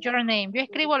spell your name? Yo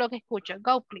escribo lo que escucho.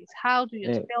 Go, please. How do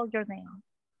you spell your name?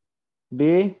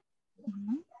 B.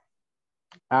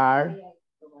 R.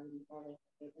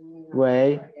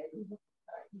 W.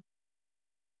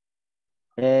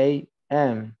 A.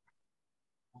 M.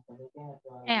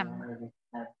 M.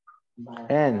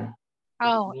 N.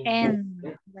 Oh, N.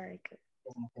 Very good.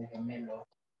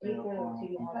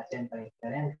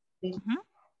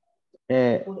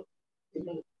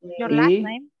 Your last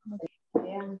name?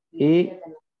 E.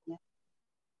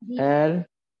 L.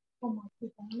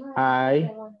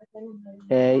 I.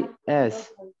 A.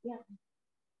 S.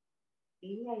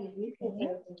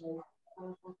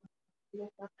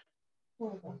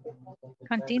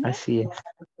 Continue. Así es.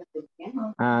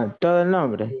 Todo el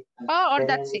nombre. Oh, or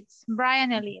that's it.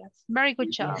 Brian Elias. Very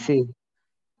good job. Sí.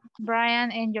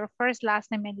 Brian, and your first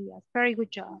last name, Elias. Very good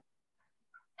job.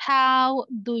 How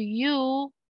do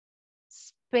you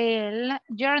spell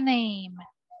your name?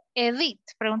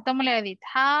 Edith, preguntémosle a Edith.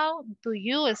 How do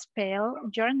you spell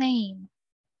your name?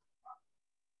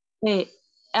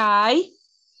 I-D-E-T-S.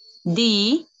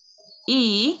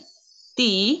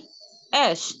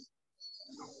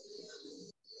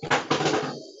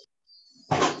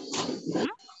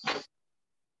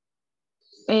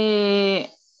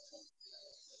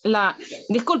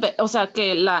 Disculpe, o sea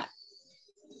que la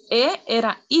E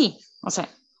era I, o sea,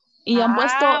 y han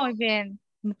puesto... muy bien,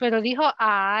 pero dijo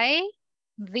I,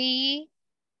 D,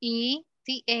 E,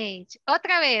 T, H.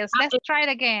 Otra vez, let's try it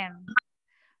again.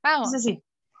 Vamos. Sí.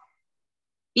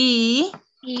 I,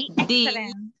 E, D,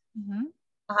 excelente.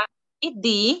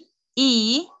 D,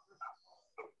 E,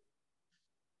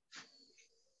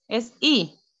 es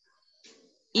I.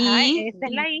 Esta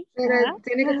es la I. Pero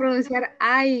tiene que pronunciar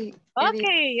I. Ok,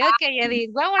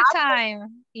 Edith. One more time.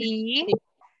 E,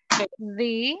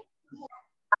 D,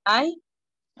 I,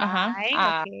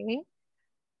 okay.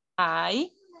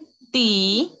 I,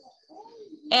 T,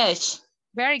 H.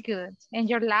 Very good. And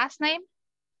your last name?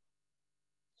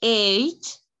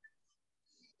 H,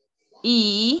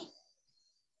 E,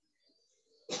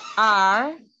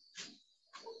 R,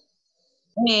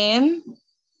 N,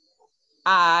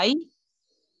 I.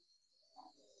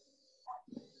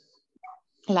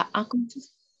 La A, ¿cómo se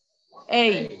dice? A.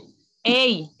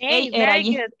 Era Very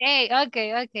I. good. A,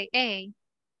 okay, A.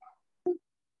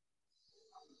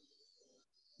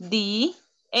 D,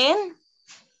 N,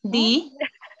 D.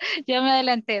 Yo me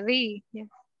adelanté, D.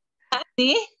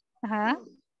 D. Ajá.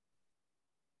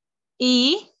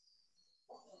 E,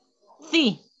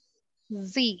 C.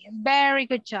 Z. Very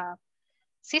good job.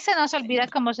 Si se nos olvida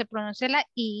cómo se pronuncia la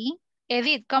I.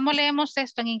 Edith, ¿cómo leemos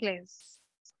esto en inglés?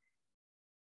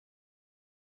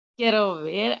 Quiero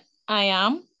ver. I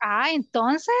am.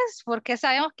 Entonces, ¿por qué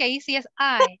sabemos que ahí sí es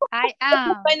I? I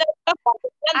am.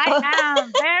 I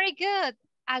am. Very good.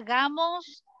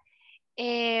 Hagamos,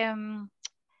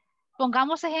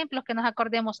 pongamos ejemplos que nos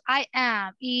acordemos. I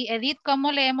am. Y Edith,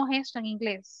 ¿cómo leemos esto en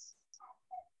inglés?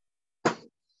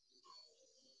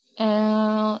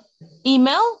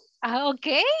 Email. Ok.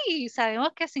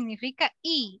 Sabemos que significa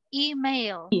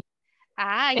email. Y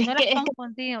no las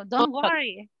confundimos. Don't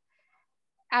worry.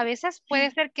 A veces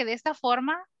puede ser que de esta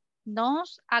forma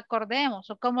nos acordemos.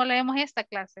 ¿O cómo leemos esta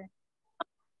clase?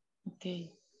 Ok.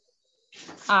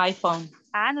 iPhone.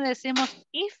 No decimos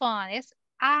iPhone, es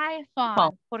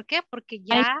iPhone. ¿Por qué? Porque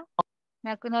ya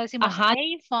no decimos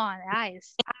iPhone.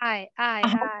 Es I.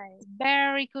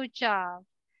 Very good job.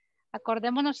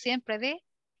 Acordémonos siempre de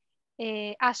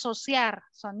asociar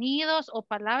sonidos o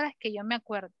palabras que yo me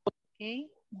acuerdo. Okay.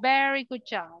 Very good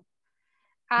job.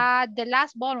 The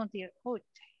last volunteer. Uy,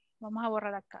 vamos a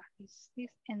borrar acá. This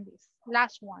and this.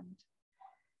 Last one.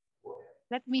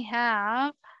 Let me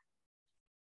have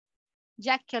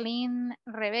Jacqueline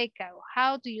Rebecca.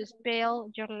 How do you spell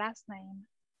your last name?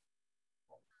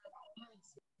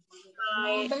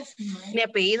 Mi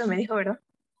apellido me dijo, ¿verdad?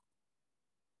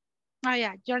 Oh,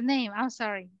 yeah, your name. I'm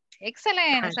sorry.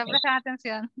 Excellent. Está prestando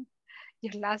atención.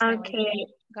 Your last name. Okay.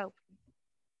 Go.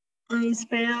 I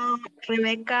spell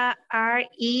Rebecca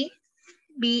R-E-B-E-C-A.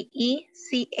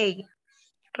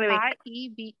 Rebecca.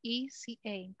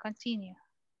 R-E-B-E-C-A. Continue.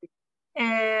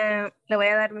 Le voy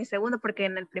a dar mi segundo porque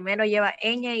en el primero lleva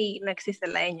ñ y no existe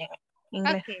la ñ en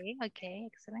inglés. Ok,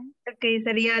 excelente. Ok,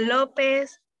 sería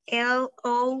López, L-O-P-E-C.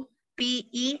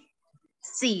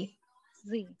 Sí.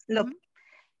 López.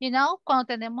 You know, cuando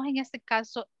tenemos en este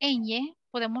caso ñ,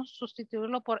 podemos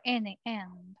sustituirlo por n.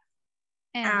 And.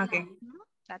 Ok.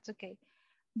 That's okay.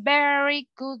 Very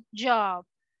good job.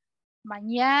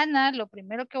 Mañana lo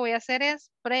primero que voy a hacer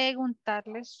es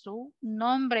preguntarle su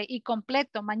nombre y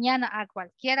completo. Mañana a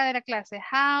cualquiera de la clase.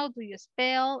 How do you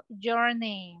spell your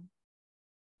name?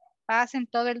 Pasen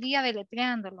todo el día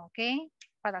deletreándolo, ¿ok?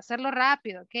 Para hacerlo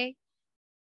rápido, ¿ok?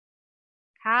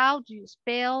 How do you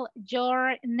spell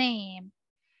your name?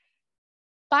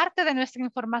 Parte de nuestra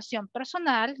información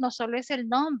personal no solo es el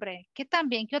nombre, que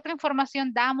también, ¿qué otra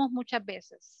información damos muchas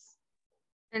veces?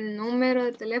 El número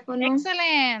de teléfono.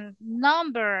 Excelente.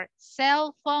 Number,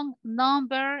 cell phone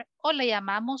number, o le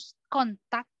llamamos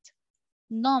contact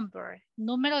number,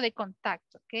 número de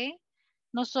contacto, ¿ok?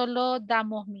 No solo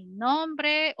damos mi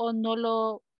nombre o no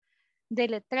lo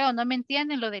deletreo, ¿no me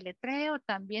entienden? Lo deletreo,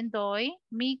 también doy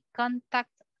mi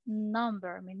contact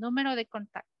number, mi número de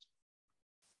contacto.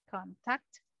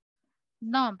 Contact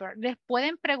number. Les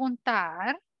pueden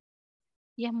preguntar,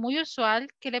 y es muy usual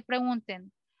que le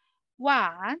pregunten,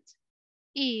 what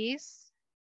is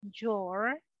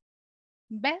your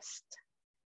best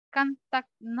contact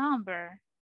number?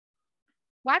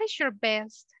 What is your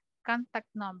best contact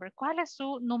number? ¿Cuál es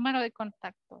su número de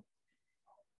contacto?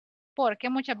 Porque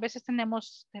muchas veces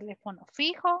tenemos teléfono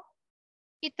fijo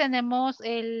y tenemos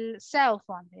el cell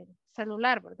phone, el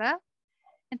celular, ¿verdad?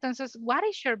 Entonces, what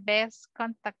is your best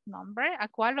contact number? ¿A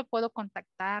cuál lo puedo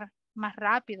contactar más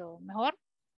rápido, mejor?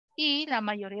 Y la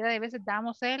mayoría de veces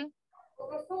damos el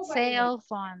cell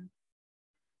phone.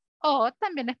 O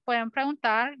también les pueden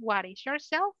preguntar, what is your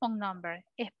cell phone number?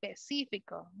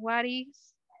 Específico. What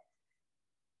is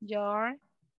your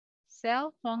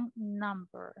cell phone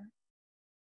number?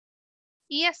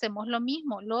 Y hacemos lo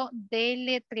mismo, lo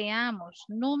deletreamos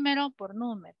número por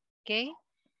número, ¿ok?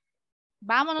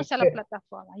 Vámonos a la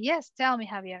plataforma. Yes, tell me,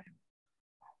 Javier.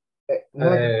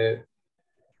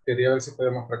 Quería ver si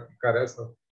podemos practicar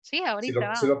eso. Sí,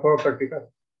 ahorita Si lo puedo practicar.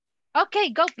 Ok,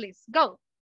 go please, go.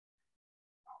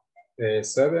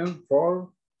 7,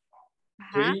 4,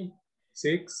 Ajá. 3,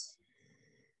 6,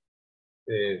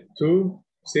 2,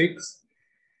 6,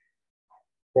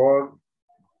 4,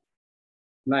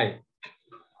 9.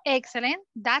 Excellent,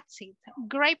 that's it.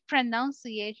 Great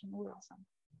pronunciation, Wilson.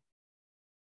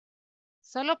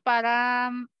 Solo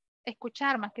para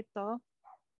escuchar más que todo.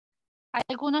 Hay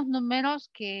algunos números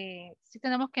que sí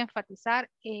tenemos que enfatizar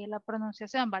la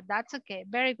pronunciación, but that's okay.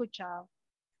 Very good job.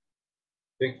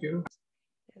 Thank you.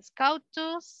 Let's go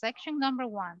to section number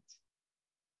 1.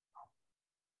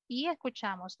 Y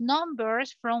escuchamos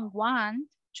numbers from 1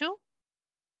 to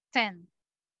 10.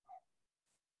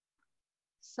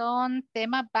 Son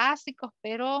temas básicos,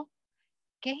 pero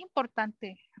que es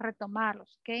importante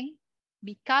retomarlos, ¿ok?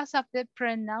 Because of the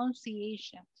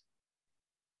pronunciation.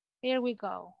 Here we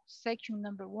go. Section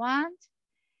number 1.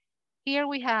 Here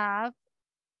we have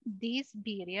this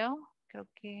video. Creo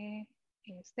que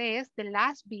este es the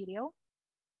last video.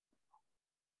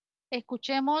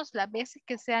 Escuchemos las veces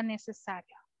que sea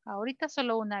necesario. Ahorita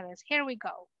solo una vez. Here we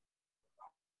go.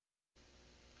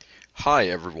 Hi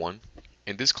everyone.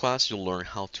 In this class you'll learn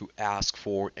how to ask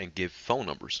for and give phone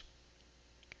numbers.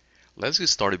 Let's get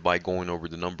started by going over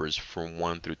the numbers from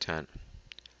 1 through 10.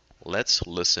 Let's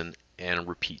listen and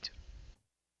repeat.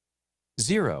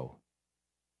 0,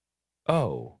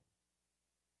 0,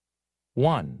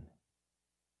 1,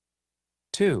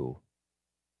 2,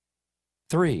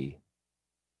 3,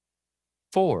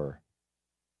 4,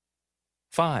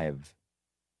 5,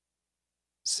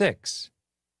 6,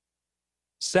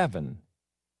 7,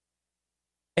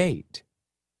 8,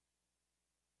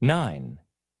 9,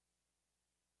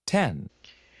 10.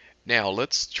 Now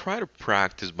let's try to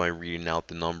practice by reading out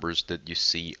the numbers that you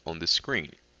see on the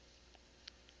screen.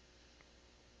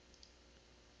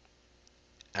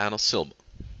 Ana Silva.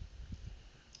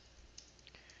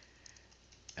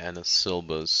 Ana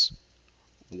Silva's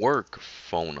work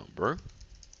phone number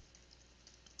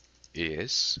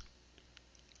is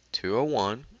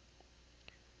 201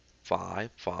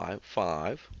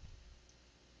 555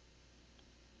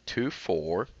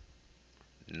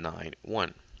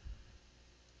 2491.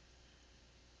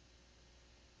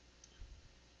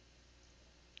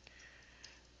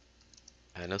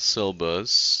 Ana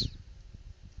Silva's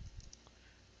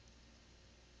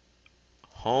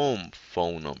home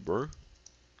phone number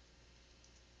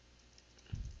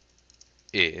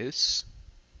is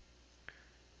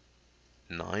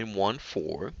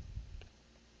 914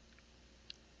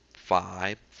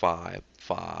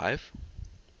 555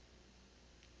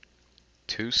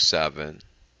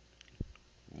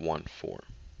 2714.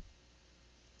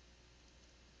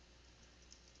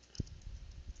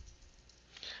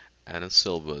 Ana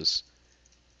Silva's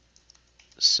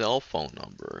cell phone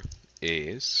number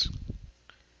is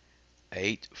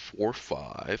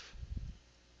 845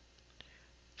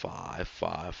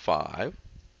 555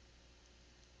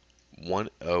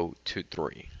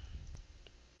 1023.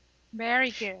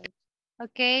 Very good.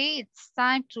 Okay, it's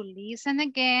time to listen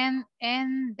again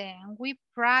and then we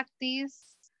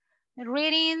practice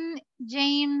reading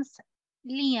James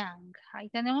Liang. Ahí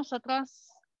tenemos otros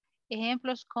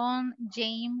ejemplos con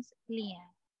James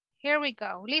Liang. Here we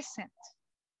go, listen.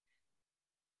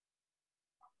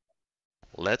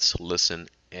 Let's listen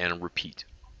and repeat.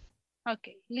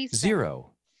 Okay, listen.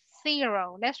 0,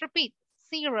 0. Let's repeat.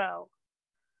 0.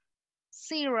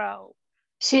 0.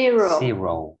 0.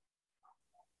 0.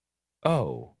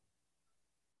 O,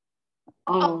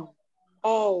 Oh.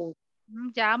 Oh.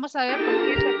 Ya vamos a ver por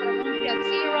qué se pronuncia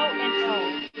 0 and O.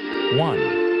 1,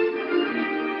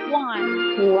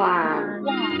 1.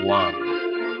 1. 1.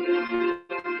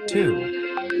 2,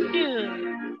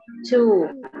 2.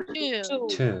 2. 2.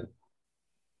 2.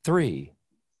 3,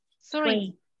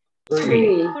 3. 3.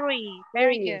 3.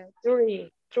 Very good.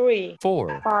 3. 3,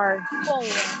 4, 4,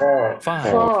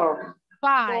 5, 4,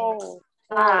 5,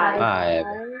 5,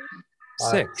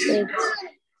 6,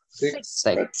 6,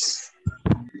 7,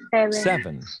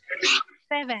 7,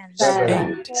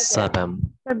 8, 7,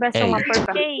 Cerveza una 8,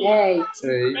 puerta. 8,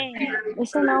 8,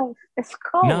 Ese no, es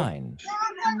cold. 9,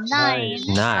 9,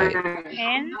 9,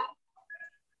 and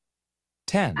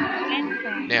 10.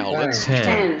 10. Now let's 10,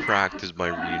 start 10. practice by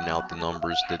reading out the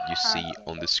numbers that you see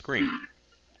on the screen.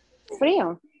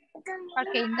 Frío.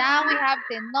 Okay, now we have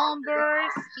the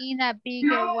numbers in a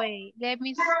bigger way. Let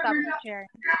me stop sharing.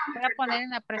 Voy a poner en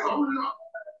la presentación.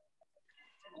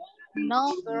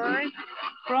 Numbers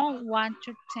from 1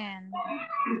 to 10.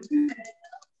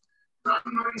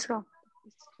 Eso.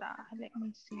 Let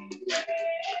me see.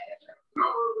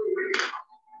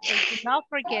 Okay, do not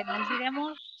forget, no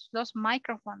olvidemos los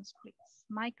microphones, please.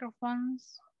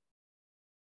 Microphones.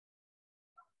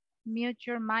 Mute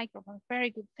your microphone.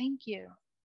 Very good, thank you.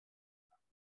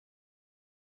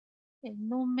 El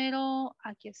número,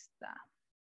 aquí está.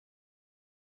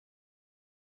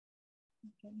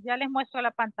 Okay, ya les muestro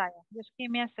la pantalla. Just give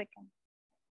me a second.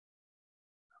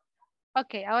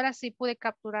 Ok, ahora sí pude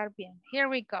capturar bien. Here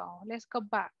we go. Let's go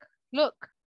back.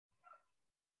 Look.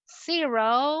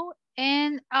 0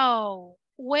 and O.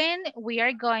 When we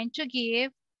are going to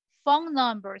give phone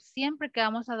numbers, siempre que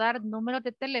vamos a dar números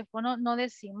de teléfono, no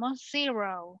decimos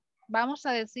 0. Vamos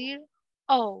a decir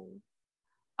O.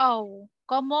 O,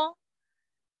 como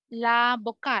la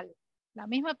vocal. La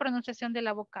misma pronunciación de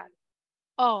la vocal.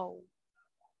 O.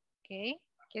 Ok,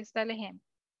 aquí está el ejemplo.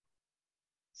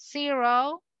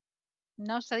 0.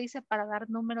 No se dice para dar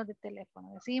números de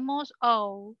teléfono. Decimos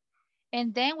O.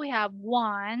 And then we have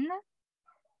 1,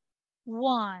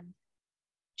 1,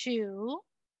 2,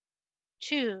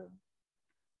 2,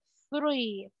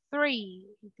 3, 3.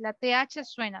 La TH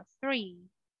suena 3,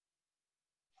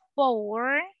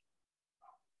 4.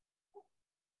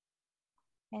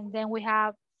 And then we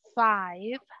have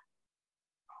 5,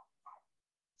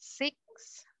 6,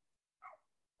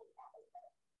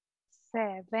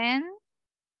 7,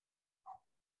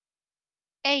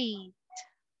 8.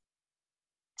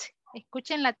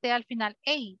 Escuchen la T al final.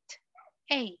 8,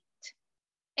 8,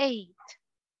 8,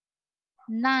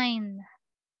 9,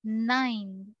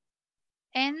 9,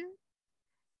 and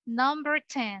number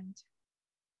 10.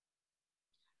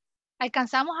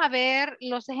 Alcanzamos a ver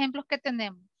los ejemplos que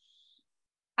tenemos.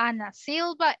 Ana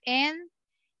Silva and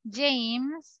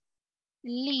James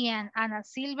Lian. Ana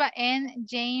Silva and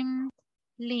James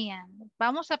Lian.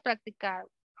 Vamos a practicar.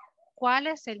 ¿Cuál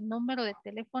es el número de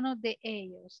teléfono de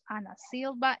ellos? Ana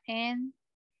Silva and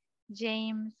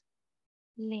James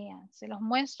Lian. Se los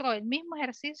muestro el mismo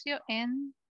ejercicio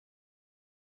en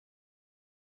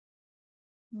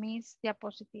mis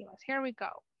diapositivas. Here we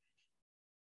go.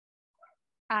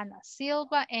 Ana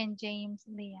Silva and James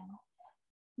Lian.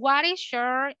 What is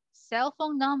your cell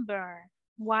phone number?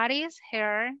 What is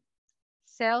her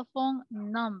cell phone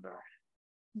number?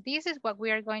 This is what we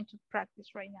are going to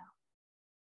practice right now.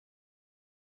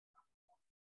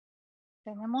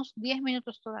 Tenemos 10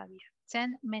 minutos todavía.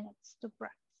 10 minutes to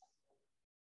practice.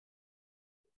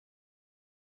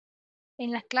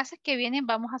 En las clases que vienen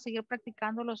vamos a seguir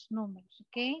practicando los números,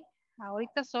 ¿ok?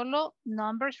 Ahorita solo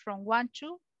numbers from 1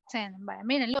 to 10. Vaya,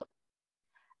 miren, look.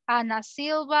 Ana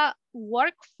Silva,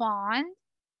 work phone,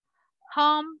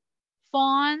 home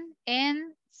phone,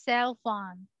 and cell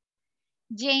phone.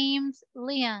 James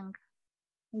Liang,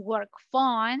 work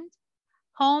phone,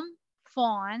 home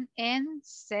phone, and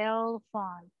cell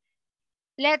phone.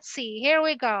 Let's see, here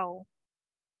we go.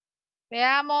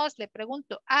 Veamos, le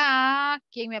pregunto a,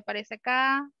 ¿quién me aparece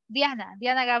acá?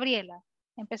 Diana Gabriela.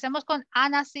 Empecemos con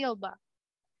Ana Silva.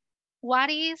 What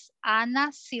is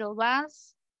Ana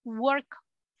Silva's work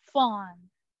phone?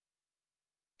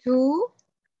 2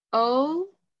 0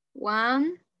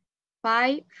 1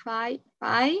 5 5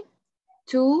 5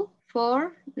 2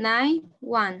 4 9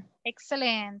 1.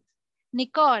 Excellent.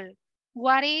 Nicole,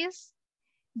 what is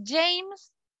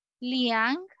James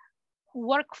Liang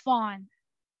work phone?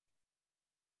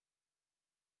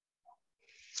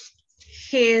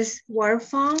 His work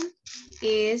phone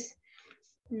is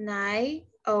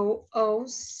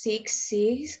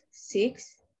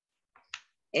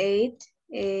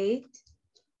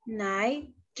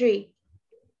 900668893.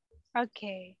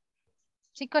 Ok.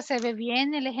 Chicos, ¿se ve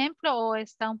bien el ejemplo o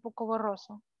está un poco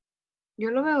borroso?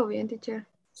 Yo lo veo bien, teacher.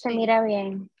 Se mira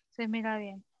bien. Se mira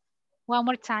bien. One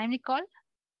more time, Nicole.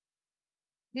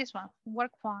 This one,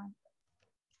 work phone.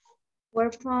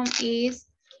 Work phone is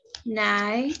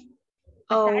 9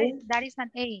 That is an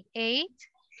 8. 8.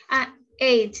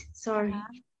 8, sorry.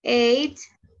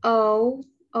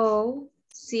 800668893.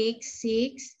 6,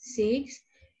 6, 6,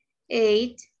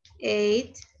 8,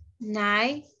 8,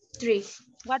 9, 3.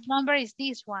 What number is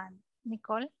this one,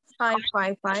 Nicole? 5,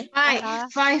 5, 5.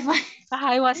 5, 5, 5.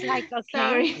 I was like, okay.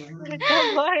 Sorry.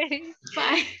 Don't worry.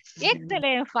 5.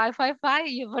 Excelente, 5, 5, 5.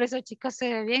 Y por eso, chicos,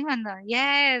 se ve bien o no.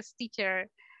 Yes, teacher.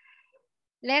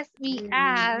 Let me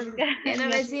ask. Ya no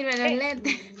me sirven los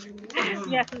lentes.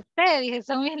 Me asusté, dije,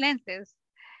 son mis lentes.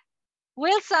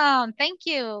 Wilson, thank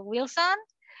you. Wilson,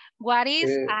 what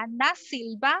is Ana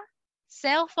Silva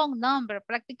cell phone number?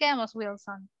 Practiquemos,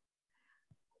 Wilson.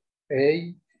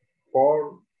 8,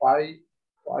 4, 5,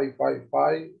 5, 5,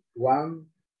 5, 1,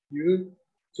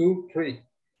 2, 3.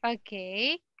 Ok,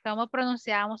 ¿cómo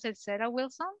pronunciamos el 0,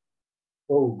 Wilson?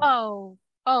 Oh. O,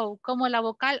 O, como la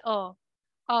vocal O.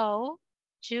 O,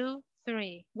 2,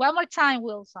 3. One more time,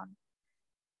 Wilson.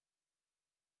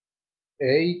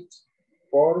 8,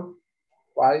 4,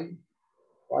 5,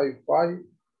 5, 5,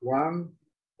 1,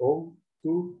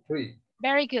 2, 3.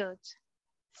 Very good.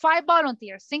 5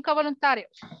 volunteers, 5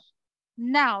 voluntarios.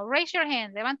 Now, raise your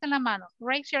hand. Levanten la mano.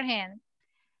 Raise your hand.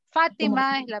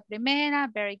 Fátima es la primera.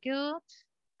 Very good.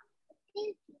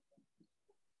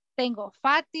 Tengo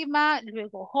Fátima,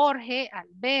 luego Jorge,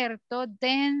 Alberto,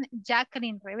 then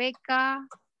Jacqueline, Rebeca.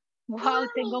 Wow,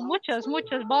 tengo muchos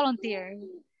volunteers.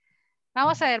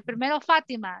 Vamos a ver, primero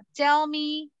Fátima. Tell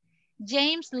me,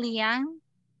 James Lian,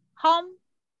 home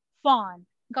phone.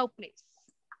 Go, please.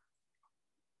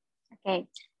 Okay,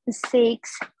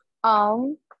 6,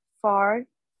 4,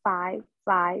 5,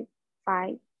 5,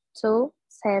 5, 2,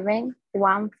 7,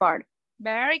 1, 4.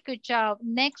 Very good job.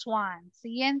 Next one.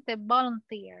 Siguiente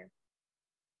volunteer.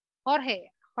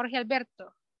 Jorge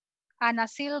Alberto. Ana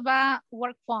Silva,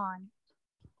 work phone.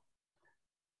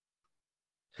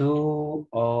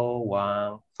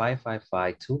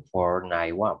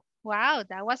 201-555-2491. Wow,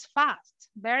 that was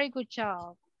fast. Very good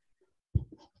job.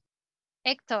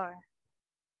 Hector,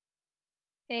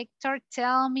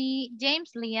 tell me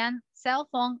James Lian cell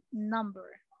phone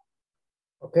number.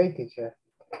 Okay, teacher.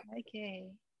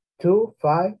 Okay. 2,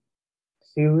 5,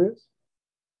 series.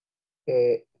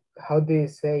 How do you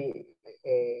say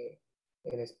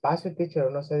en espacio,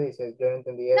 teacher? No se dice, yo no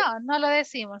entendí eso. No, no lo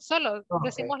decimos, solo Okay.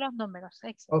 decimos los números.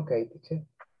 Excellent. Okay, teacher.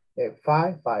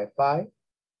 5, 5, 5,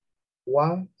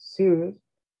 1, series,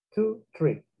 2,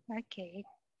 3. Ok.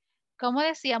 ¿Cómo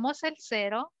decíamos el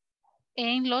 0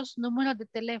 en los números de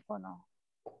teléfono?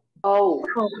 Oh. Es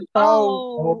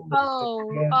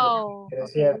Okay.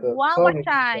 cierto. One Sorry, more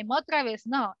time. Otra vez.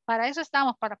 No, para eso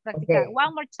estamos, para practicar. Okay.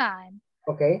 One more time.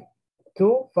 Okay.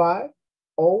 2, 5,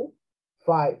 0,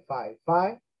 5, 5,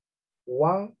 5,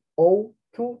 1, 0,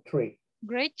 2, 3.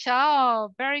 Great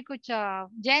job. Very good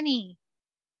job. Jenny,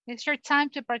 it's your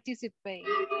time to participate.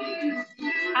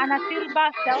 Ana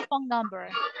Silva cell phone number.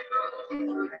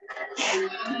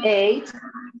 8,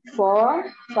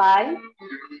 4, 5,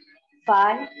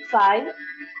 5, 5,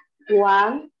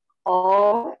 1,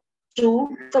 0,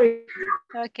 2, 3.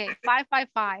 Okay,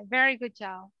 555. Very good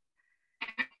job.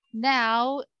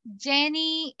 Now,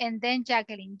 Jenny and then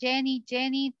Jacqueline. Jenny,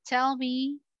 tell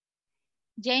me,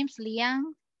 James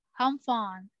Liang, home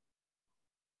phone.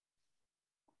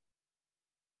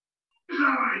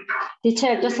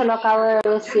 Teacher, yo se lo acabo de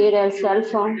decir, el cell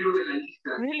phone.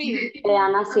 Really? De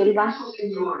Ana Silva.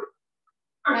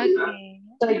 Okay.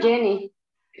 Soy Jenny.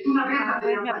 A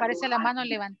ver, me aparece la mano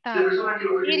levantada.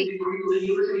 Iris,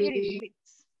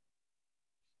 please.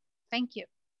 Thank you.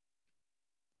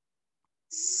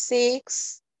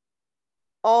 6,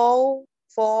 0,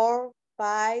 4,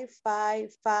 5, 5,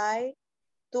 5,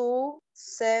 2,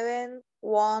 7,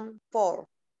 1, 4.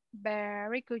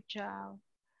 Very good job.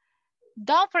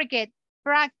 Don't forget,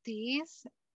 practice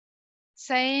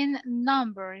saying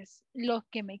numbers. Los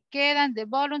que me quedan de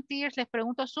volunteers, les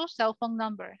pregunto su cell phone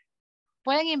number.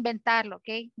 Pueden inventarlo,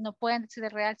 ¿ok? No pueden decir de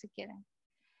real si quieren.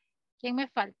 ¿Quién me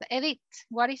falta? Edith,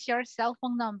 what is your cell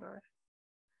phone number?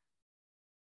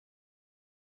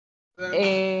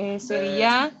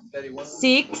 Sería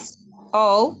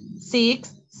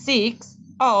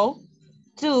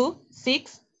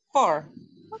 60660-264.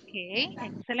 Okay,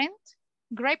 excellent.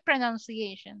 Great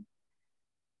pronunciation.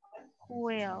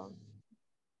 Well,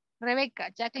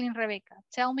 Jacqueline Rebecca,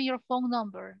 tell me your phone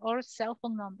number or cell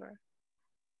phone number.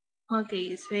 Ok,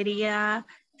 sería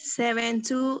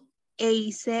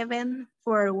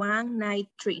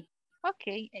 72874193.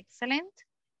 Okay, excellent.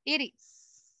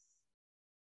 Iris.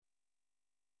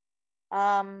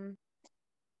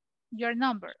 Your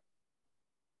number.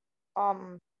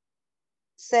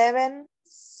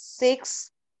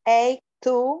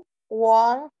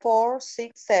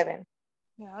 76821467.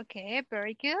 Okay,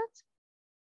 very good.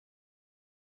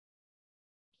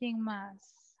 ¿Quién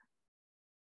más?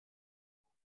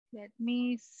 Let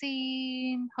me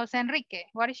see. Jose Enrique,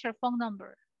 what is your phone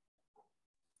number?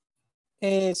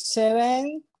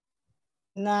 7,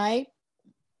 9,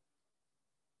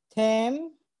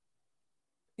 10,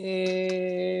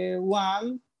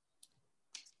 1,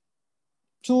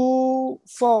 2,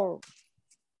 4.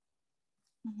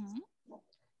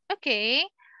 Okay.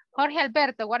 Jorge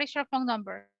Alberto, what is your phone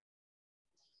number?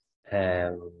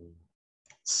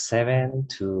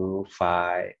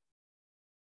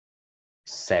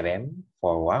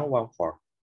 725-74114.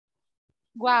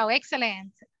 Wow,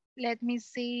 excellent. Let me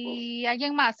see.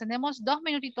 ¿Alguien más? Tenemos 2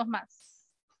 minutitos más.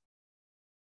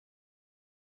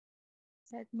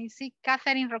 Let me see.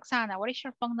 Catherine Roxana, what is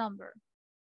your phone number?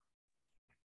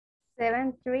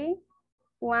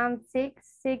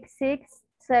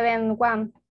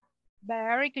 73166671.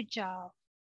 Very good job.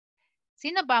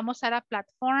 Si nos vamos a la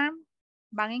plataforma,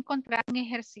 van a encontrar un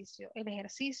ejercicio. El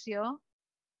ejercicio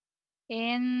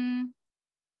en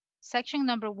section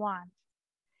number 1.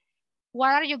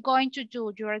 What are you going to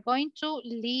do? You are going to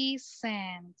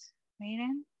listen.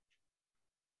 Miren.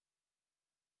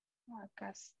 Acá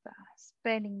está.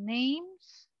 Spelling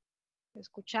names.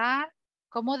 Escuchar.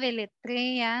 Cómo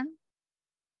deletrean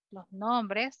los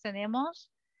nombres.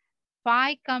 Tenemos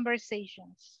 5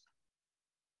 conversations.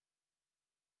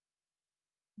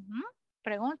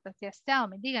 Preguntas. Just tell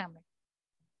me. Díganme.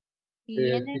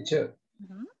 Teacher.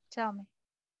 Tell me.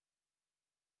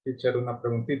 Teacher, una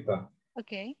preguntita.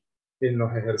 Ok. En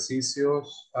los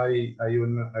ejercicios hay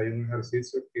un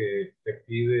ejercicio que te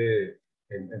pide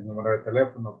el número de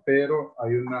teléfono, pero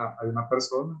hay una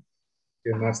persona que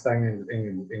no está en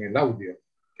el audio,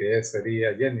 que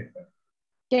sería Jennifer.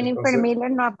 Jennifer Entonces,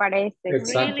 Miller no aparece.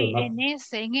 Exacto. Really, No, en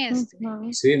este.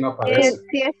 sí, no aparece.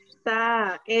 Sí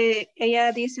está.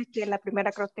 Ella dice que la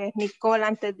primera creo que es Nicole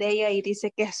antes de ella y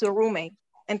dice que es su roommate.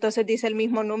 Entonces dice el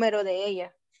mismo número de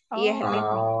ella. Y es el mismo.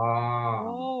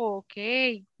 Oh, ok.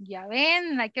 Ya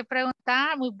ven, hay que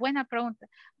preguntar. Muy buena pregunta.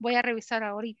 Voy a revisar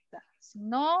ahorita. Si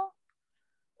no,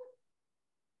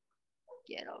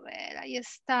 quiero ver. Ahí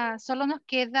está. Solo nos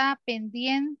queda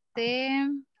pendiente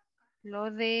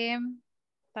lo de,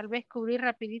 tal vez cubrir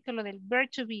rapidito lo del verb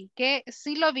to be, que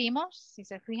sí lo vimos, si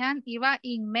se fijan, iba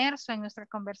inmerso en nuestra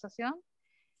conversación,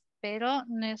 pero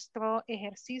nuestro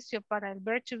ejercicio para el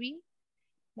verb to be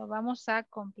lo vamos a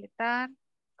completar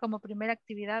como primera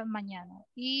actividad mañana.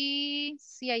 Y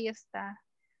sí, ahí está.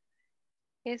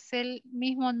 Es el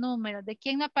mismo número. ¿De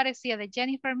quién no aparecía? De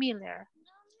Jennifer Miller.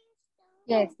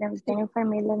 Yes, Jennifer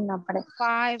Miller no aparece.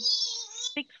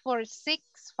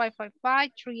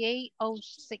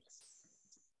 646-555-3806.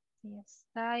 Ahí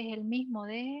está, es el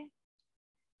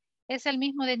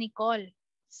mismo de Nicole.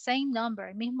 Same number,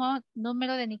 el mismo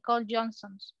número de Nicole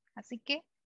Johnson. Así que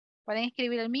pueden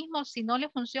escribir el mismo. Si no le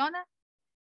funciona,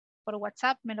 por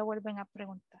WhatsApp me lo vuelven a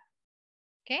preguntar.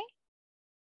 ¿Ok?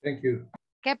 Thank you.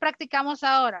 ¿Qué practicamos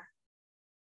ahora?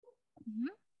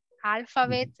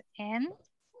 Alphabet and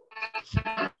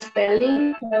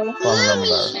Spelling.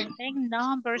 spelling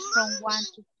numbers from 1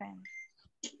 to 10.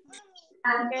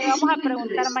 Okay, vamos a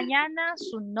preguntar mañana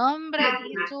su nombre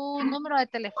y su número de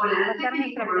teléfono. Va a ser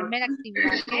nuestra primera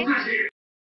actividad. ¿Okay?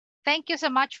 Thank you so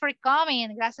much for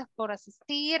coming. Gracias por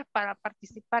asistir, para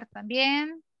participar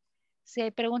también. Si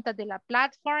hay preguntas de la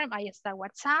plataforma, ahí está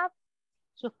WhatsApp,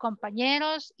 sus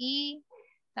compañeros, y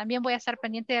también voy a estar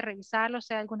pendiente de revisarlo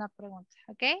si hay alguna pregunta.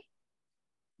 ¿Ok?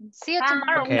 See you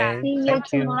tomorrow. Okay, See you thank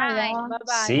you. tomorrow. Bye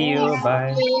bye. See you,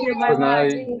 bye. Good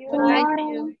night. Good night to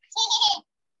you.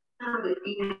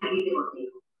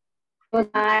 Good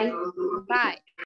night. Bye.